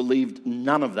believed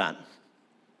none of that.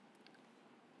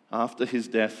 After his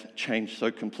death, changed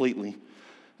so completely.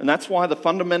 And that's why the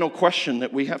fundamental question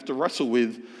that we have to wrestle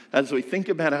with as we think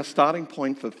about our starting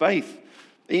point for faith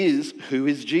is, who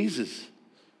is Jesus?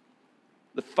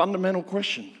 The fundamental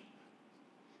question.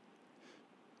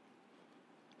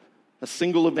 A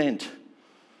single event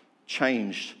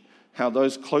changed how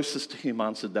those closest to him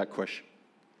answered that question.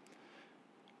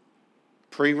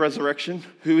 Pre-resurrection,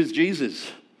 who is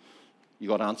Jesus? You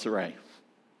got answer A.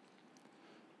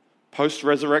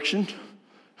 Post-resurrection,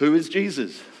 who is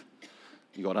Jesus?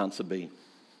 You got answer B.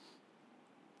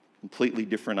 Completely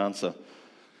different answer.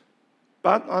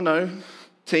 But I know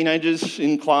teenagers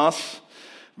in class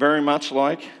very much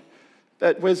like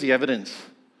that. Where's the evidence?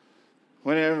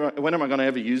 When am I going to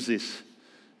ever use this?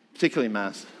 Particularly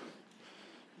maths.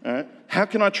 All right? How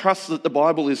can I trust that the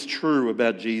Bible is true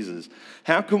about Jesus?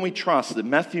 How can we trust that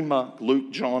Matthew, Mark,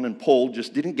 Luke, John, and Paul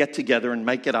just didn't get together and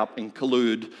make it up and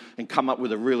collude and come up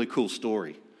with a really cool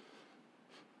story?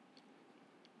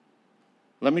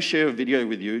 Let me share a video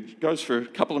with you. It goes for a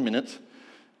couple of minutes.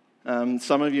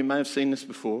 Some of you may have seen this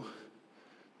before.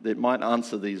 That might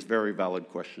answer these very valid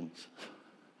questions.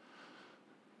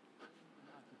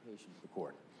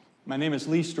 My name is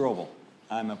Lee Strobel.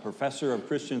 I'm a professor of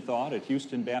Christian thought at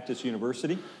Houston Baptist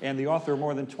University and the author of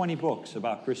more than 20 books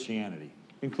about Christianity,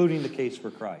 including The Case for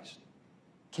Christ.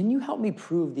 Can you help me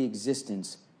prove the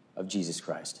existence of Jesus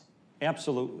Christ?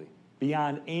 Absolutely,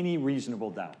 beyond any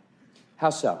reasonable doubt. How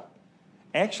so?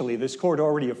 Actually, this court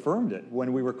already affirmed it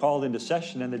when we were called into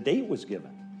session and the date was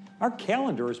given. Our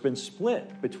calendar has been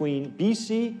split between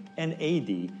BC and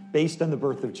AD based on the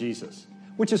birth of Jesus,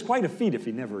 which is quite a feat if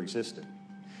he never existed.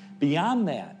 Beyond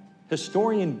that,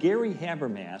 historian Gary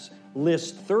Habermas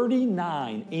lists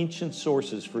 39 ancient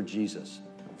sources for Jesus,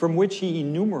 from which he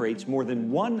enumerates more than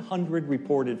 100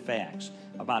 reported facts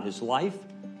about his life,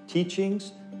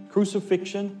 teachings,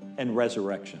 crucifixion, and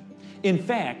resurrection. In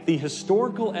fact, the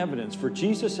historical evidence for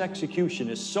Jesus' execution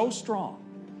is so strong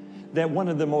that one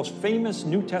of the most famous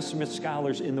New Testament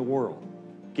scholars in the world,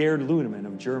 Gerd Ludemann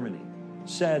of Germany,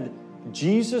 said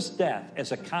Jesus' death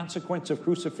as a consequence of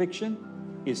crucifixion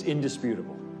is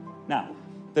indisputable. Now,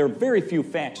 there are very few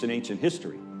facts in ancient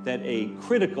history that a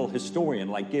critical historian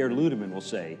like Gerd Ludemann will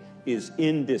say is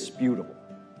indisputable.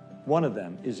 One of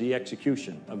them is the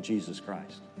execution of Jesus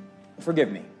Christ.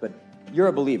 Forgive me, but you're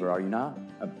a believer, are you not?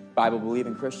 A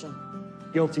Bible-believing Christian?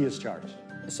 Guilty as charged.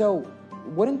 So,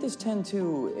 wouldn't this tend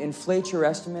to inflate your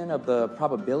estimate of the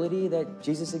probability that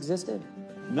Jesus existed?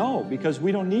 No, because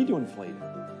we don't need to inflate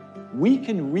it. We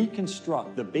can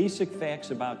reconstruct the basic facts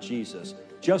about Jesus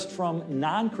just from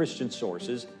non-Christian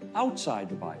sources outside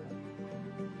the Bible.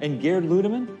 And Gerd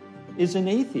Ludemann is an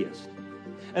atheist.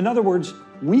 In other words,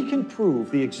 we can prove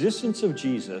the existence of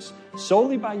Jesus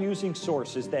solely by using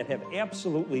sources that have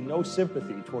absolutely no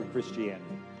sympathy toward Christianity.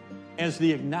 As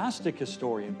the agnostic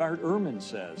historian Bart Ehrman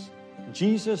says,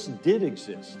 Jesus did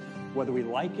exist, whether we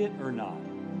like it or not.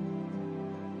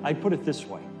 I put it this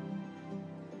way.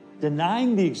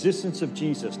 Denying the existence of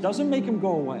Jesus doesn't make him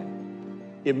go away.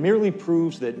 It merely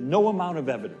proves that no amount of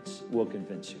evidence will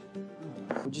convince you.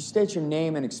 Would you state your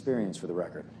name and experience for the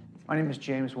record? My name is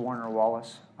James Warner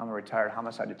Wallace. I'm a retired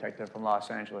homicide detective from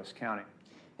Los Angeles County.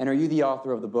 And are you the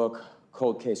author of the book,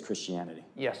 Cold Case Christianity?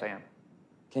 Yes, I am.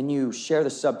 Can you share the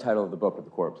subtitle of the book with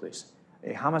the court, please?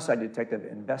 A homicide detective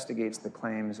investigates the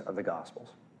claims of the Gospels.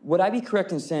 Would I be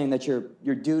correct in saying that your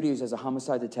duties as a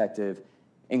homicide detective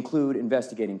include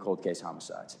investigating cold case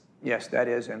homicides? Yes, that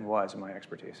is and was my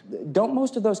expertise. Don't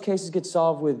most of those cases get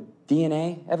solved with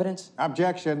DNA evidence?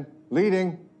 Objection.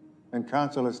 Leading. And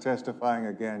counsel is testifying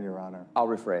again, Your Honor. I'll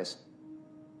rephrase.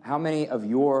 How many of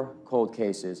your cold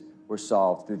cases were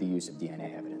solved through the use of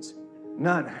DNA evidence?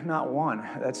 None, not one.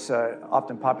 That's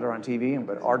often popular on TV,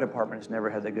 but our department has never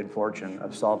had the good fortune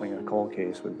of solving a cold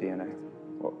case with DNA.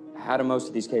 Well, how do most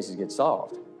of these cases get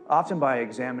solved? Often by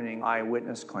examining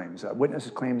eyewitness claims, witness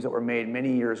claims that were made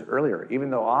many years earlier, even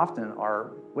though often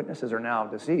our witnesses are now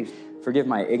deceased. Forgive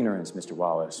my ignorance, Mr.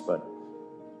 Wallace, but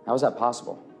how is that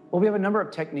possible? Well, we have a number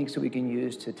of techniques that we can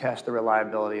use to test the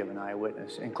reliability of an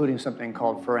eyewitness, including something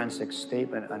called forensic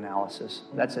statement analysis.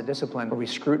 That's a discipline where we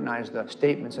scrutinize the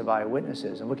statements of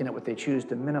eyewitnesses and looking at what they choose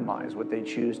to minimize, what they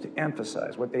choose to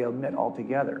emphasize, what they omit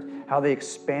altogether, how they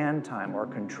expand time or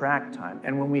contract time.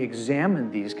 And when we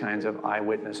examine these kinds of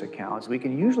eyewitness accounts, we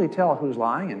can usually tell who's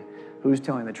lying and who's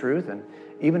telling the truth and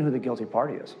even who the guilty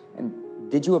party is. And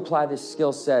did you apply this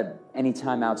skill set any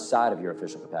time outside of your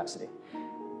official capacity?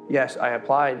 Yes, I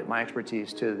applied my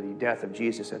expertise to the death of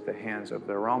Jesus at the hands of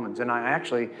the Romans, and I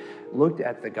actually looked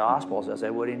at the Gospels as I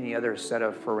would any other set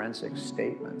of forensic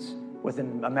statements.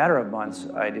 Within a matter of months,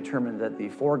 I determined that the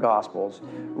 4 Gospels,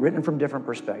 written from different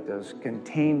perspectives,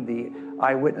 contained the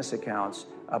eyewitness accounts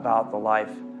about the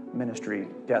life, ministry,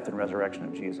 death, and resurrection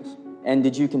of Jesus. And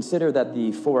did you consider that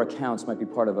the 4 accounts might be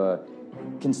part of a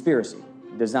conspiracy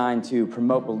designed to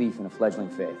promote belief in a fledgling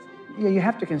faith? Yeah, you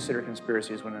have to consider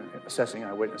conspiracies when assessing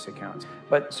eyewitness accounts.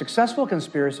 But successful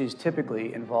conspiracies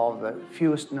typically involve the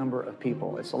fewest number of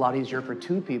people. It's a lot easier for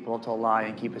 2 people to lie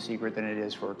and keep a secret than it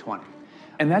is for 20.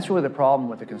 And that's really the problem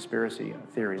with the conspiracy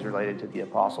theories related to the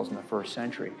apostles in the first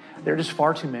century. There are just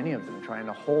far too many of them trying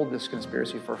to hold this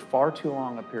conspiracy for far too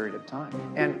long a period of time.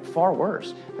 And far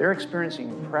worse, they're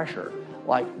experiencing pressure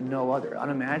like no other,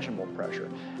 unimaginable pressure.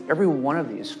 Every one of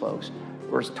these folks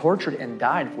was tortured and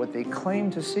died for what they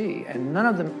claimed to see, and none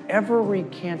of them ever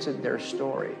recanted their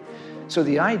story. So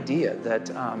the idea that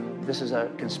this is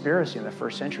a conspiracy in the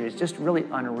first century is just really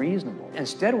unreasonable.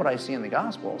 Instead, what I see in the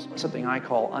Gospels is something I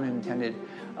call unintended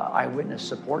eyewitness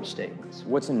support statements.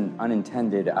 What's an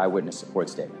unintended eyewitness support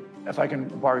statement? If I can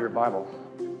borrow your Bible.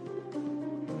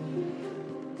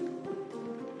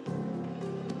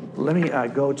 Let me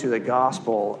go to the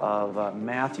Gospel of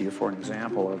Matthew for an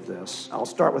example of this. I'll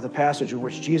start with a passage in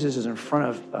which Jesus is in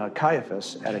front of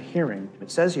Caiaphas at a hearing. It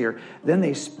says here, "Then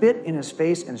they spit in his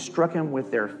face and struck him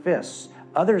with their fists.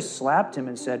 Others slapped him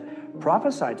and said,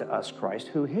 'Prophesy to us, Christ,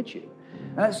 who hit you?'"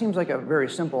 Now, that seems like a very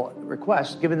simple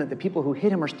request, given that the people who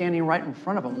hit him are standing right in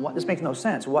front of him. This makes no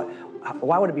sense.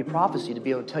 Why would it be prophecy to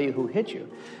be able to tell you who hit you?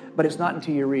 But it's not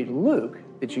until you read Luke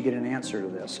that you get an answer to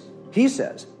this. He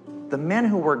says, "The men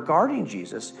who were guarding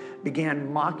Jesus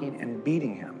began mocking and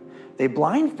beating him. They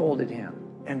blindfolded him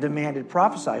and demanded,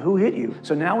 'Prophesy, who hit you?'"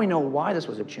 So now we know why this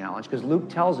was a challenge, because Luke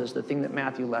tells us the thing that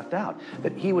Matthew left out,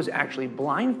 that he was actually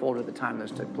blindfolded at the time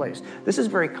this took place. This is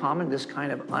very common, this kind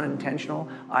of unintentional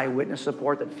eyewitness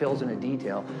support that fills in a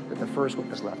detail that the first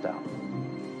witness left out.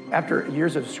 After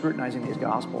years of scrutinizing these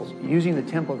Gospels, using the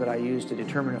template that I use to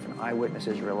determine if an eyewitness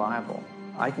is reliable,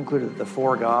 I concluded that the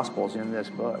 4 Gospels in this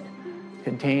book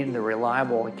contain the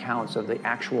reliable accounts of the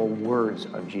actual words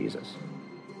of Jesus.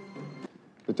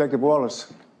 Detective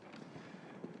Wallace,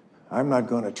 I'm not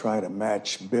going to try to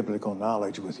match biblical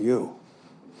knowledge with you.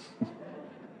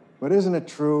 But isn't it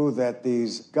true that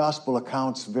these gospel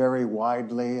accounts vary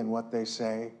widely in what they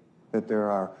say? That there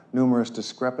are numerous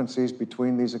discrepancies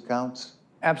between these accounts?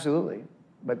 Absolutely,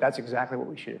 but that's exactly what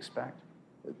we should expect.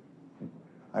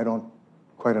 I don't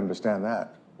quite understand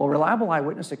that. Well, reliable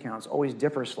eyewitness accounts always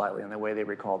differ slightly in the way they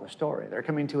recall the story. They're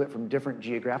coming to it from different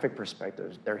geographic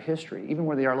perspectives, their history, even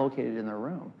where they are located in their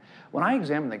room. When I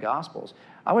examined the Gospels,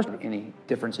 I wasn't any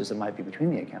differences that might be between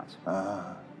the accounts.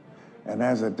 And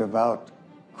as a devout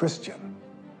Christian,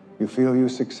 you feel you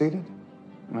succeeded?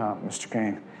 No, Mr.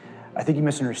 Kane, I think you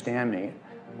misunderstand me.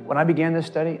 When I began this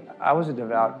study, I was a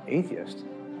devout atheist.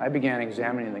 I began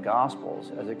examining the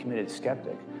Gospels as a committed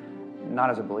skeptic, not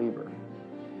as a believer.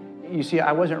 You see,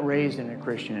 I wasn't raised in a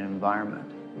Christian environment,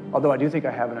 although I do think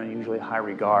I have an unusually high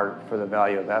regard for the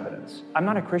value of evidence. I'm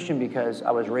not a Christian because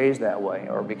I was raised that way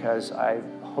or because I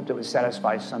hoped it would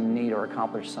satisfy some need or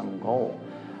accomplish some goal.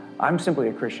 I'm simply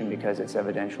a Christian because it's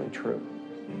evidentially true.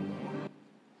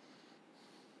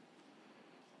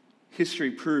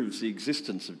 History proves the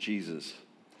existence of Jesus.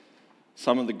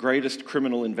 Some of the greatest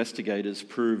criminal investigators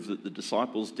prove that the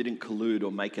disciples didn't collude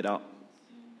or make it up.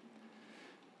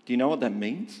 Do you know what that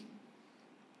means?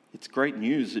 It's great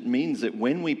news. It means that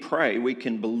when we pray, we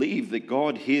can believe that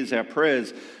God hears our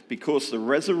prayers because the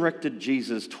resurrected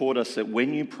Jesus taught us that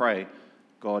when you pray,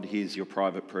 God hears your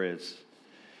private prayers.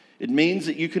 It means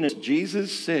that you can, as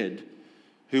Jesus said,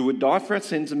 who would die for our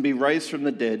sins and be raised from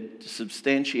the dead to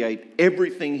substantiate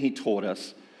everything he taught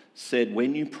us, said,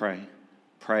 when you pray,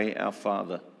 pray our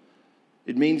Father.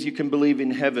 It means you can believe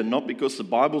in heaven, not because the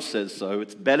Bible says so.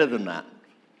 It's better than that.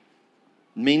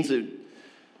 It means that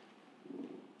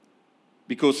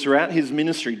because throughout his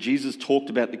ministry, Jesus talked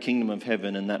about the kingdom of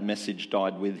heaven and that message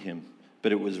died with him,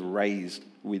 but it was raised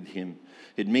with him.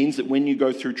 It means that when you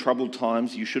go through troubled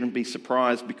times, you shouldn't be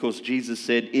surprised, because Jesus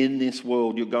said, in this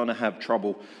world you're going to have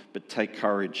trouble, but take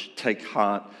courage, take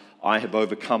heart, I have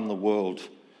overcome the world.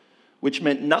 Which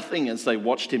meant nothing as they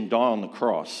watched him die on the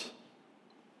cross,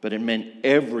 but it meant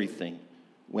everything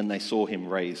when they saw him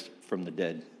raised from the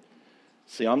dead.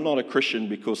 See, I'm not a Christian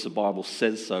because the Bible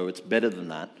says so. It's better than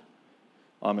that.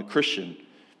 I'm a Christian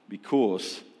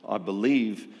because I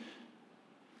believe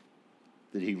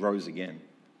that he rose again.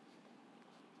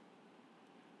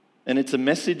 And it's a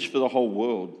message for the whole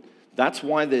world. That's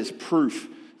why there's proof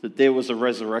that there was a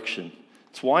resurrection.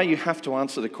 It's why you have to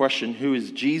answer the question, who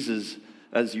is Jesus?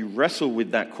 As you wrestle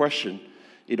with that question,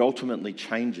 it ultimately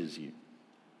changes you.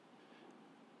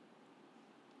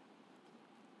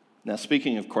 Now,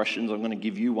 speaking of questions, I'm going to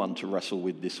give you one to wrestle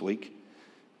with this week.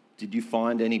 Did you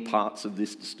find any parts of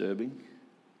this disturbing?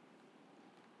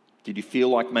 Did you feel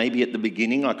like maybe at the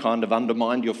beginning I kind of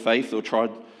undermined your faith or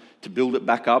tried to build it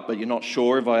back up, but you're not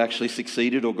sure if I actually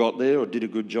succeeded or got there or did a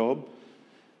good job?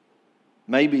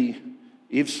 Maybe,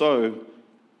 if so,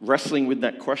 wrestling with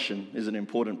that question is an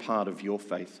important part of your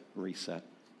faith reset.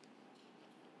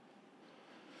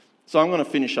 So I'm going to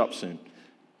finish up soon,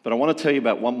 but I want to tell you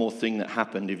about one more thing that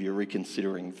happened if you're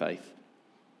reconsidering faith.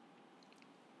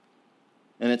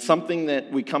 And it's something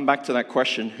that we come back to that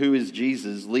question, who is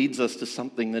Jesus, leads us to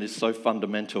something that is so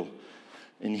fundamental.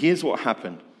 And here's what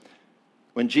happened.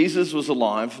 When Jesus was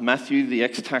alive, Matthew, the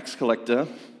ex-tax collector,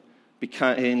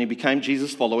 became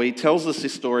Jesus' follower. He tells us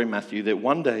this story in Matthew, that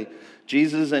one day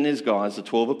Jesus and his guys, the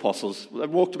 12 apostles, they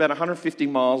walked about 150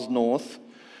 miles north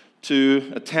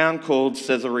to a town called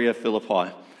Caesarea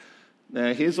Philippi.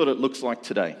 Now, here's what it looks like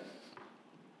today.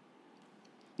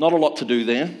 Not a lot to do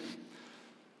there,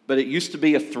 but it used to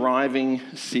be a thriving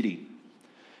city.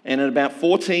 And in about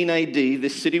 14 AD,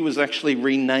 this city was actually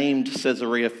renamed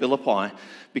Caesarea Philippi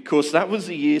because that was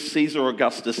the year Caesar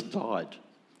Augustus died.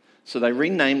 So they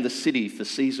renamed the city for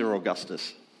Caesar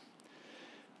Augustus.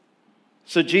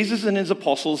 So Jesus and his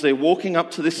apostles, they're walking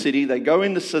up to this city, they go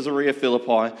into Caesarea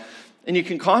Philippi, and you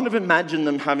can kind of imagine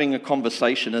them having a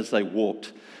conversation as they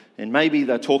walked. And maybe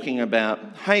they're talking about,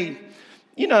 hey,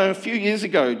 you know, a few years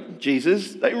ago,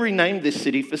 Jesus, they renamed this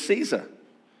city for Caesar.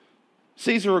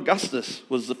 Caesar Augustus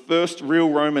was the first real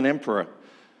Roman emperor.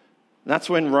 That's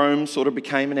when Rome sort of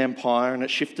became an empire and it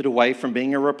shifted away from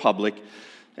being a republic.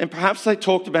 And perhaps they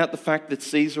talked about the fact that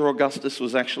Caesar Augustus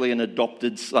was actually an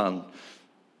adopted son.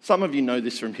 Some of you know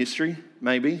this from history,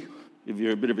 maybe, if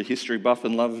you're a bit of a history buff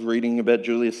and love reading about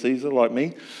Julius Caesar like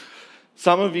me.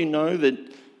 Some of you know that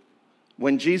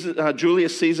when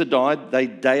Julius Caesar died, they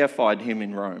deified him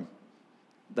in Rome.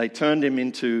 They turned him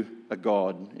into a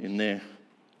god in their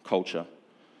culture.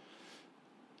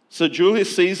 So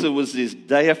Julius Caesar was this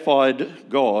deified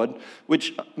god,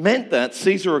 which meant that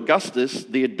Caesar Augustus,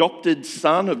 the adopted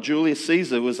son of Julius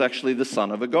Caesar, was actually the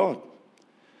son of a god.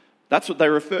 That's what they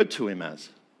referred to him as.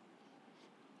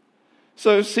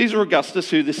 So Caesar Augustus,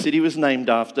 who the city was named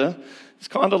after, is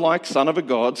kind of like son of a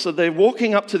god. So they're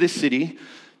walking up to this city,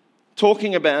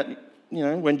 talking about,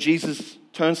 when Jesus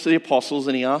turns to the apostles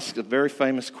and he asks a very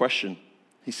famous question.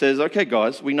 He says, okay,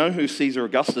 guys, we know who Caesar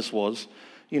Augustus was,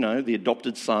 the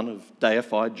adopted son of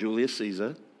deified Julius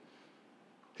Caesar.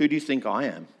 Who do you think I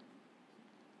am?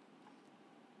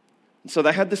 And so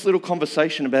they had this little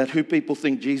conversation about who people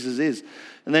think Jesus is.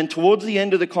 And then towards the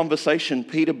end of the conversation,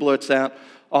 Peter blurts out,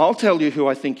 I'll tell you who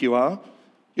I think you are.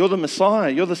 You're the Messiah.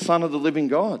 You're the Son of the living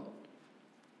God.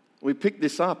 We pick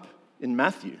this up in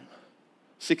Matthew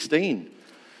 16,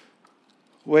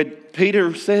 where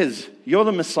Peter says, you're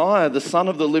the Messiah, the Son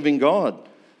of the living God.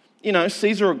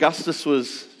 Caesar Augustus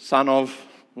was son of,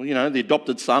 the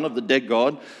adopted son of the dead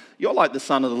God. You're like the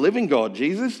Son of the living God,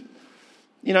 Jesus.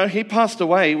 He passed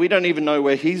away. We don't even know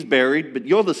where he's buried, but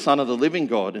you're the Son of the living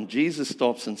God. And Jesus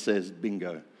stops and says,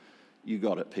 bingo, you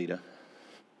got it, Peter.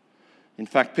 In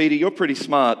fact, Peter, you're pretty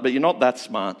smart, but you're not that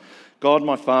smart. God,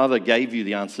 my Father, gave you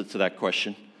the answer to that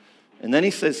question. And then he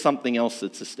says something else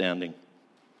that's astounding.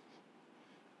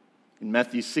 In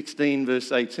Matthew 16,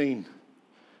 verse 18,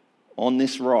 on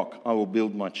this rock I will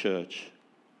build my church.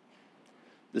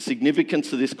 The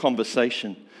significance of this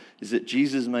conversation is that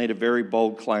Jesus made a very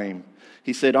bold claim.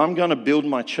 He said, I'm going to build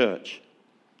my church.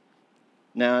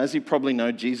 Now, as you probably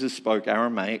know, Jesus spoke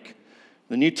Aramaic.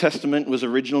 The New Testament was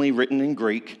originally written in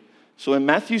Greek. So when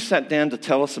Matthew sat down to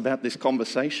tell us about this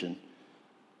conversation,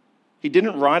 he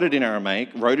didn't write it in Aramaic,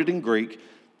 wrote it in Greek.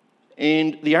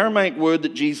 And the Aramaic word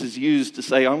that Jesus used to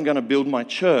say, I'm going to build my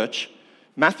church,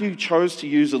 Matthew chose to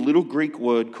use a little Greek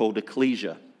word called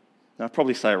ecclesia. Now, I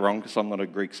probably say it wrong because I'm not a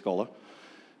Greek scholar.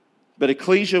 But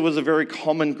ecclesia was a very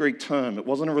common Greek term. It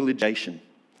wasn't a religion.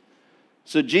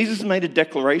 So Jesus made a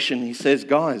declaration. He says,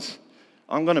 guys,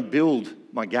 I'm going to build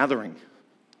my gathering.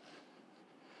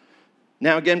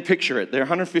 Now again, picture it. They're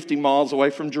 150 miles away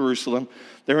from Jerusalem.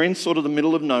 They're in sort of the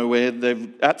middle of nowhere. They're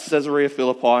at Caesarea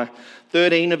Philippi.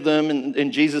 13 of them,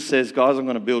 and Jesus says, guys, I'm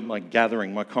going to build my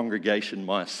gathering, my congregation,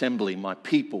 my assembly, my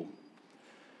people.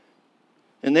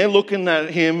 And they're looking at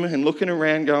him and looking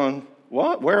around going,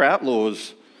 what? We're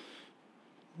outlaws.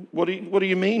 What do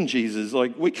you mean, Jesus?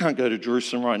 Like, we can't go to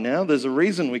Jerusalem right now. There's a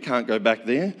reason we can't go back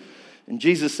there. And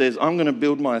Jesus says, I'm going to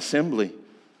build my assembly.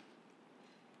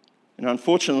 And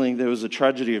unfortunately, there was a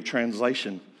tragedy of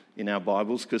translation in our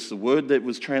Bibles because the word that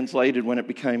was translated when it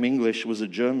became English was a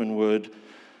German word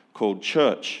called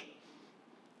church.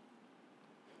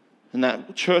 And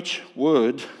that church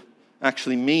word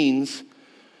actually means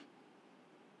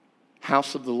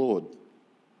house of the Lord.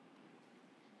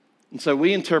 And so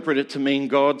we interpret it to mean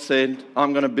God said,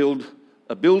 I'm going to build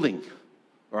a building,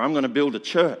 or I'm going to build a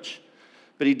church.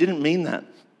 But he didn't mean that.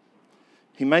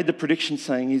 He made the prediction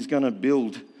saying he's going to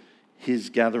build his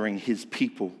gathering, his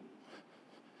people.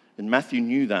 And Matthew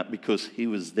knew that because he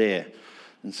was there.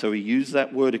 And so he used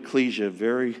that word ecclesia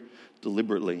very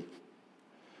deliberately.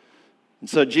 And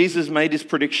so Jesus made his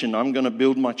prediction, I'm going to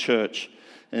build my church.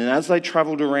 And as they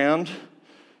traveled around,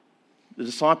 the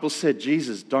disciples said,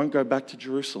 Jesus, don't go back to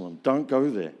Jerusalem. Don't go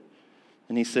there.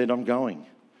 And he said, I'm going.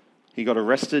 He got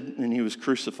arrested and he was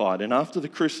crucified. And after the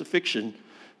crucifixion,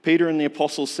 Peter and the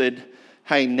apostles said,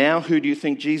 hey, now who do you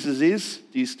think Jesus is?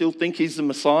 Do you still think he's the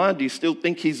Messiah? Do you still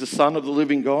think he's the Son of the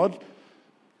living God?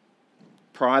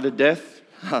 Prior to death?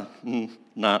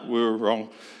 Nah, we were wrong.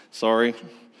 Sorry.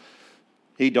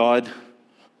 He died.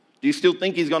 Do you still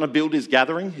think he's going to build his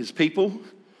gathering, his people?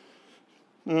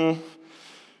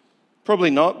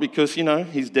 Probably not, because,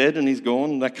 he's dead and he's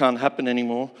gone. That can't happen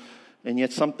anymore. And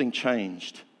yet something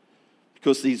changed.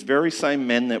 Because these very same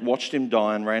men that watched him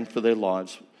die and ran for their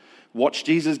lives, watched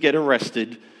Jesus get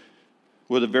arrested,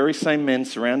 were the very same men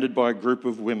surrounded by a group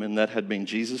of women that had been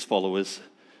Jesus' followers,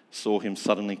 saw him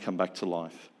suddenly come back to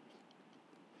life.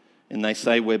 And they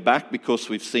say, we're back because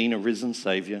we've seen a risen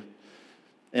Savior.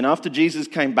 And after Jesus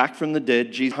came back from the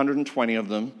dead, 120 of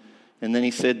them, and then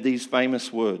he said these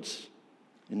famous words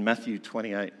in Matthew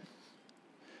 28.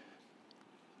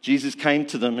 Jesus came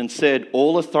to them and said,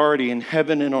 all authority in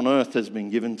heaven and on earth has been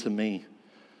given to me.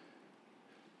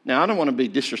 Now, I don't want to be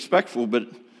disrespectful, but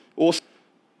also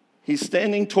he's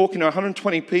standing talking to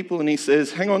 120 people and he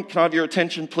says, hang on, can I have your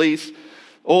attention, please?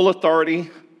 All authority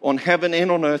on heaven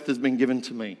and on earth has been given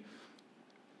to me.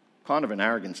 Kind of an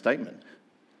arrogant statement.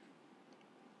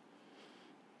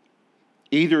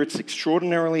 Either it's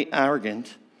extraordinarily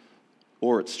arrogant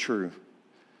or it's true.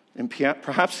 And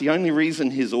perhaps the only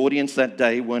reason his audience that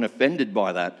day weren't offended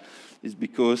by that is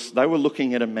because they were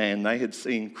looking at a man they had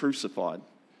seen crucified.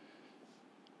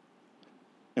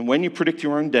 And when you predict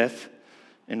your own death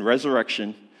and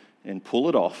resurrection and pull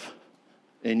it off,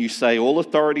 and you say, all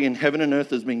authority in heaven and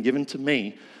earth has been given to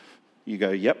me, you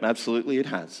go, yep, absolutely it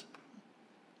has.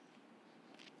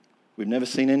 We've never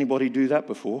seen anybody do that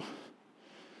before.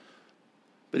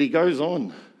 But he goes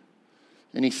on,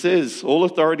 and he says, all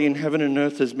authority in heaven and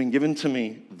earth has been given to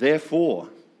me, therefore,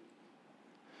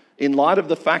 in light of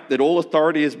the fact that all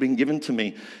authority has been given to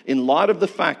me, in light of the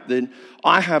fact that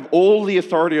I have all the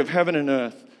authority of heaven and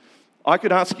earth, I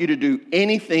could ask you to do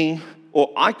anything,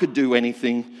 or I could do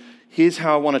anything. Here's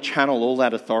how I want to channel all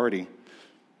that authority.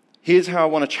 Here's how I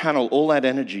want to channel all that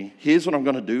energy. Here's what I'm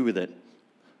going to do with it.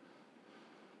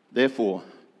 Therefore,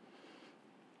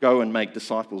 go and make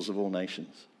disciples of all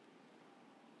nations.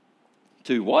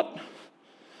 Do what?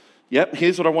 Yep,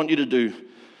 here's what I want you to do.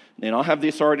 And I have the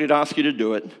authority to ask you to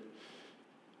do it.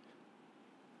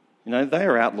 They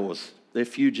are outlaws. They're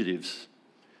fugitives.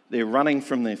 They're running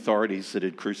from the authorities that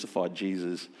had crucified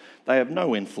Jesus. They have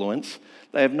no influence.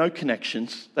 They have no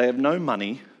connections. They have no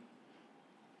money.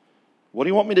 What do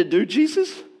you want me to do,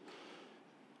 Jesus?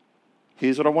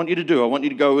 Here's what I want you to do. I want you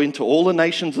to go into all the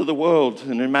nations of the world.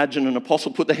 And imagine an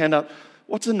apostle put their hand up.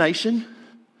 What's a nation?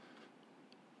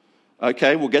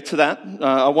 Okay, we'll get to that.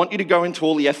 I want you to go into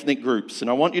all the ethnic groups. And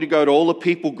I want you to go to all the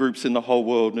people groups in the whole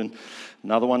world. And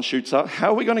another one shoots up.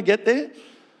 How are we going to get there?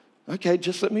 Okay,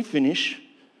 just let me finish.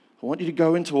 I want you to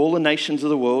go into all the nations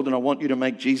of the world, and I want you to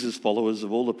make Jesus followers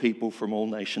of all the people from all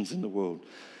nations in the world.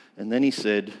 And then he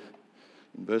said,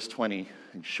 in verse 20,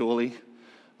 and surely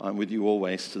I'm with you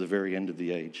always to the very end of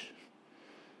the age.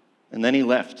 And then he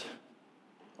left.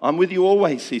 I'm with you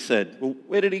always, he said. Well,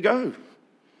 where did he go?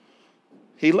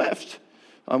 He left.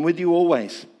 I'm with you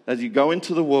always. As you go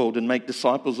into the world and make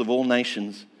disciples of all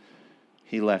nations,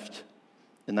 he left.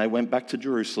 And they went back to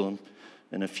Jerusalem.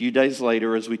 And a few days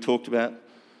later, as we talked about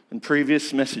In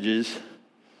previous messages,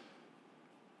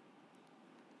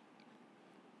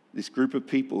 this group of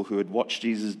people who had watched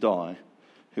Jesus die,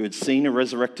 who had seen a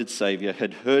resurrected Savior,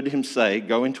 had heard him say,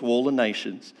 "Go into all the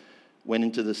nations," went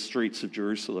into the streets of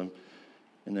Jerusalem,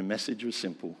 and the message was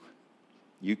simple.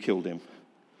 You killed him.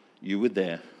 You were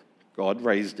there. God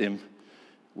raised him.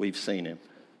 We've seen him.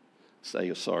 Say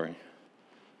you're sorry.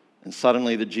 And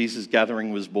suddenly the Jesus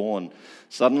gathering was born.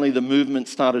 Suddenly the movement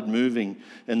started moving.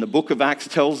 And the book of Acts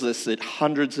tells us that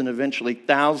hundreds and eventually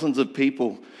thousands of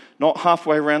people, not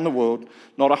halfway around the world,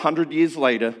 not 100 years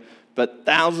later, but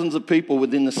thousands of people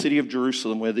within the city of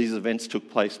Jerusalem where these events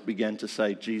took place began to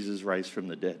say, Jesus raised from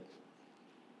the dead.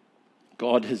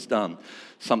 God has done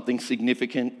something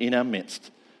significant in our midst,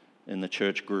 and the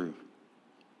church grew.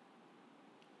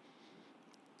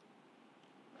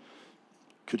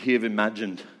 Could he have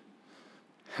imagined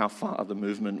how far the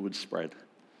movement would spread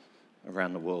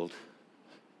around the world?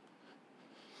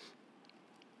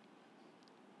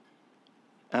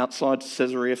 Outside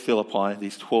Caesarea Philippi,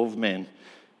 these 12 men,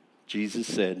 Jesus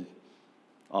said,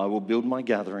 I will build my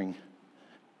gathering,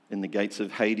 and the gates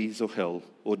of Hades or hell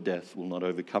or death will not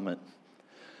overcome it.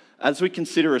 As we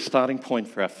consider a starting point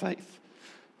for our faith,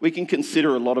 we can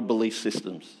consider a lot of belief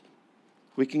systems.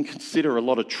 We can consider a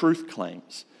lot of truth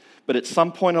claims. But at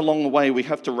some point along the way, we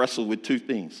have to wrestle with two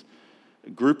things.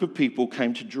 A group of people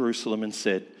came to Jerusalem and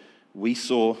said, we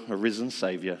saw a risen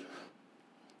Savior.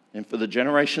 And for the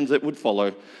generations that would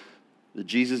follow, the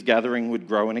Jesus gathering would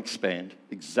grow and expand,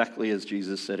 exactly as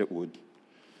Jesus said it would.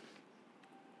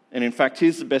 And in fact,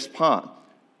 here's the best part.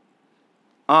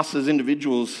 Us as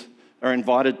individuals are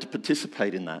invited to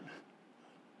participate in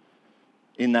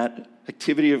that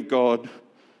activity of God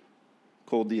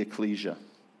called the ecclesia.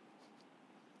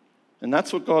 And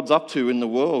that's what God's up to in the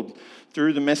world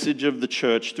through the message of the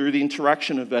church, through the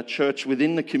interaction of our church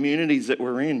within the communities that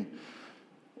we're in.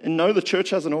 And no, the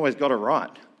church hasn't always got it right.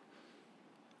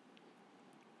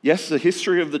 Yes, the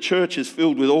history of the church is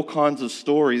filled with all kinds of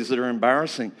stories that are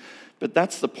embarrassing, but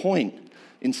that's the point.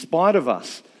 In spite of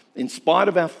us, in spite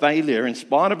of our failure, in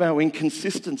spite of our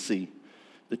inconsistency,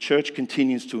 the church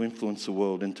continues to influence the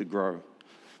world and to grow.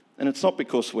 And it's not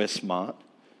because we're smart.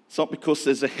 It's not because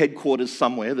there's a headquarters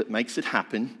somewhere that makes it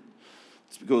happen.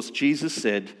 It's because Jesus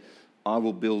said, I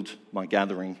will build my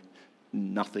gathering.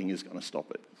 Nothing is going to stop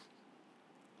it.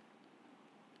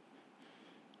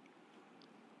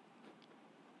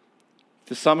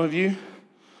 For some of you,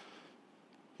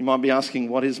 you might be asking,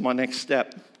 what is my next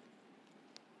step?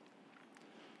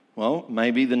 Well,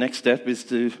 maybe the next step is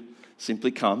to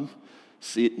simply come,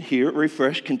 sit here at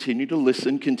Refresh, continue to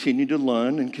listen, continue to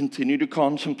learn, and continue to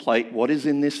contemplate what is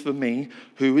in this for me.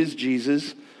 Who is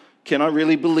Jesus? Can I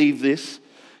really believe this?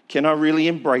 Can I really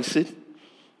embrace it?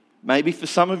 Maybe for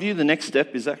some of you, the next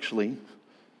step is actually,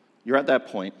 you're at that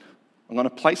point. I'm going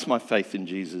to place my faith in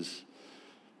Jesus,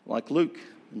 like Luke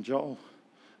and Joel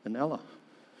and Ella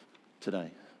today.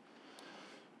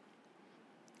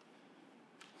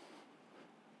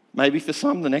 Maybe for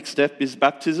some, the next step is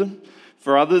baptism.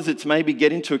 For others, it's maybe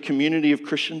get into a community of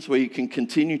Christians where you can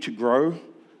continue to grow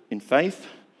in faith.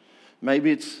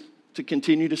 Maybe it's to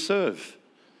continue to serve.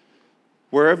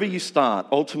 Wherever you start,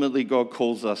 ultimately God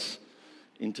calls us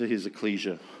into his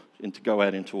ecclesia and to go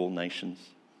out into all nations.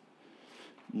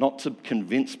 Not to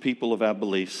convince people of our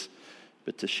beliefs,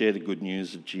 but to share the good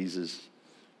news of Jesus,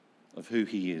 of who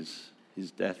he is,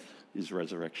 his death, his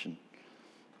resurrection.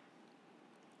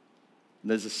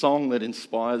 There's a song that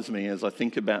inspires me as I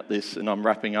think about this, and I'm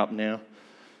wrapping up now.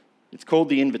 It's called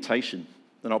The Invitation,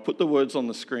 and I'll put the words on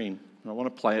the screen. I want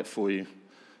to play it for you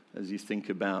as you think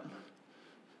about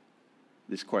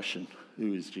this question,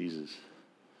 who is Jesus?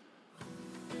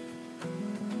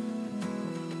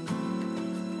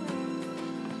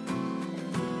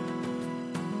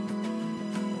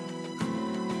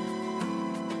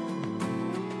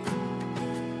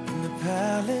 In the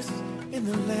palace, in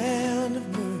the land of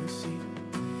mercy,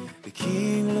 the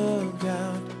king looked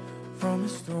out from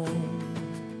his throne.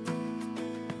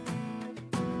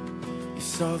 He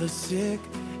saw the sick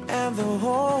and the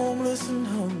homeless and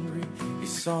hungry. He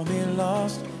saw me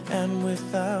lost and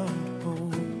without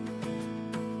hope.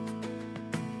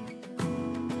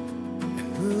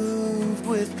 And moved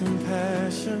with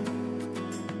compassion,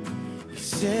 he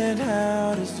sent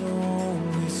out his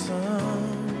only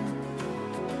son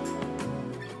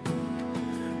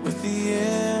with the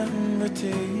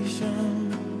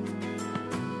invitation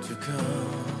to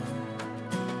come.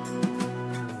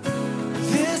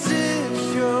 This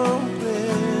is your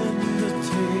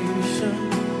invitation.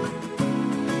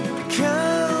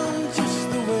 Come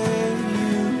just the way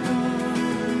you are.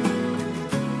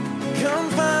 Come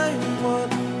find what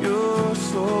your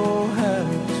soul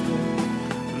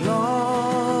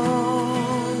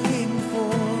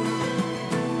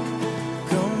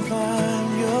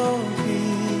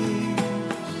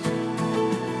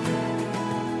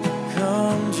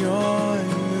Come join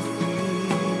the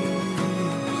feast.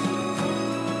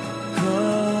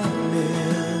 Come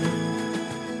in.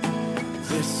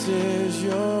 This is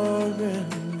your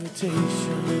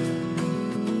invitation.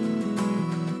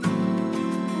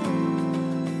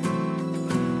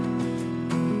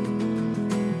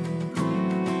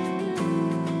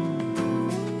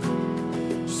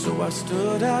 So I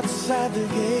stood outside the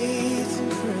gates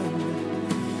and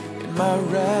trembled in my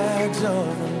rags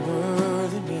of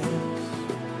unworthiness,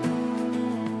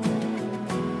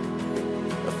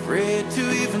 afraid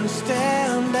to even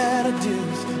stand at a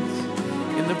distance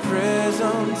in the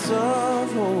presence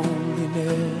of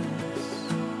holiness.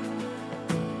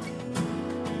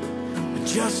 But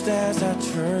just as I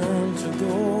turned to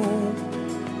go,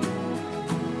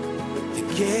 the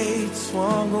gate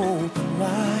swung open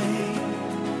wide,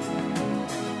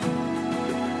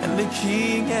 and the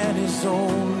King and his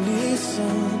only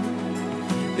Son,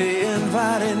 they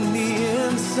invited me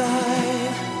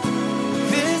inside.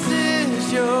 This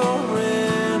is your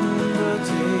invitation.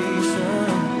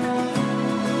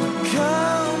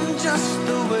 Come just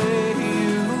the way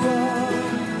you are.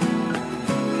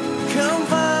 Come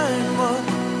find what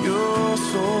your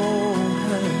soul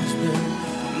has been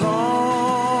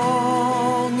longing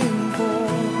for.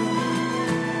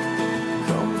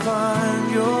 Come find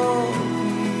your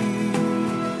peace.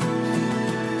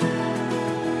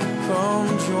 Come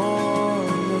join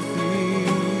the feast.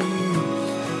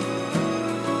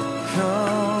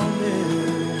 Come in.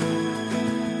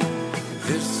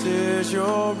 This is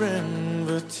your invitation.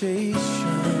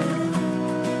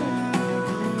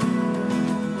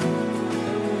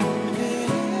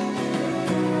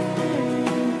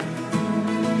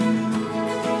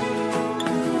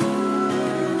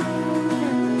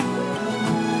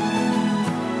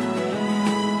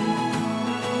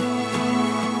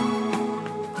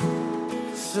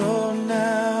 So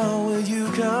now will you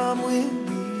come with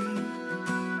me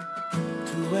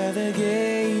to where the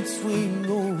gates swing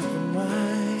open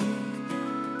wide?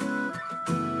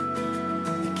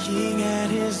 The King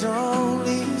and his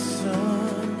only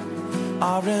Son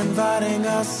are inviting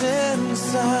us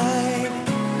inside.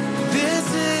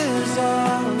 This is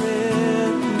our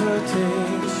invitation.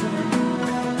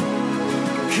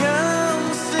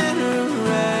 Come, sinner,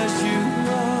 as you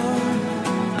are.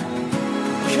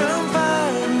 Come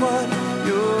find what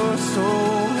your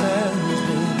soul has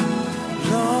been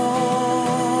longing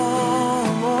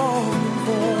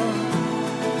for.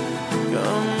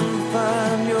 Come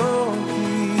find your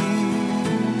peace.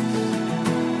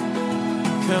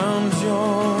 Come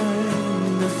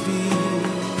join the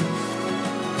feast.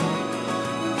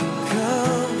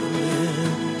 Come in.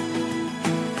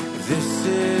 This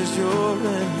is your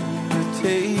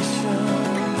invitation.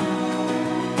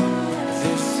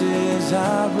 This is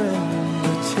our invitation.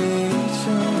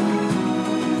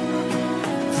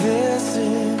 This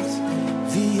is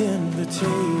the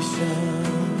invitation.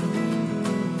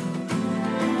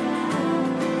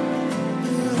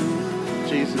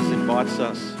 Jesus invites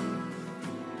us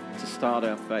to start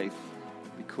our faith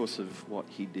because of what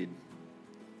he did.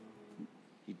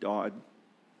 He died,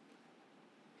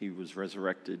 he was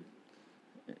resurrected,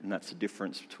 and that's the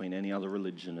difference between any other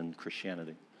religion and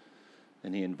Christianity.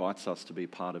 And he invites us to be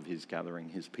part of his gathering,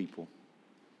 his people.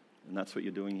 And that's what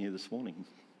you're doing here this morning.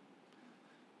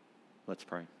 Let's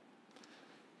pray.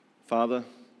 Father,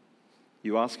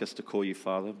 you ask us to call you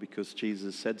Father because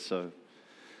Jesus said so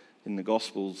in the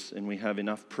Gospels, and we have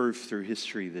enough proof through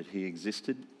history that he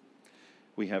existed.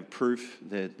 We have proof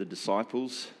that the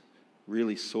disciples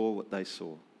really saw what they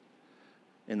saw.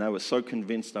 And they were so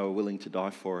convinced they were willing to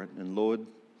die for it. And Lord,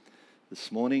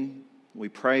 this morning, we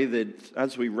pray that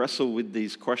as we wrestle with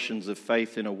these questions of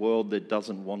faith in a world that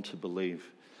doesn't want to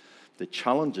believe, that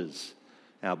challenges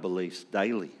our beliefs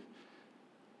daily,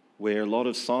 where a lot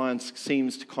of science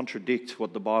seems to contradict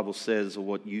what the Bible says or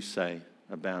what you say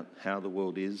about how the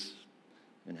world is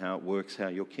and how it works, how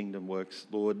your kingdom works.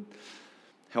 Lord,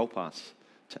 help us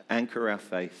to anchor our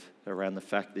faith around the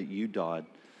fact that you died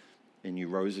and you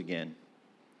rose again.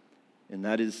 And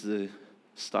that is the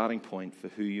starting point for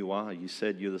who you are. You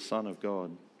said you're the Son of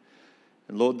God.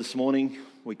 And Lord, this morning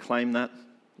we claim that,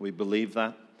 we believe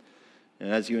that.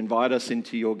 And as you invite us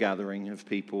into your gathering of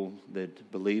people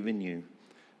that believe in you,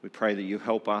 we pray that you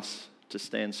help us to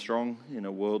stand strong in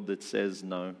a world that says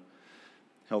no.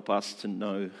 Help us to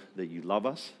know that you love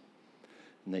us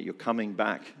and that you're coming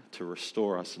back to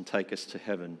restore us and take us to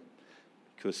heaven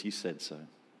because you said so.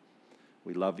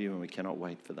 We love you and we cannot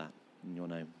wait for that. In your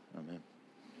name, amen.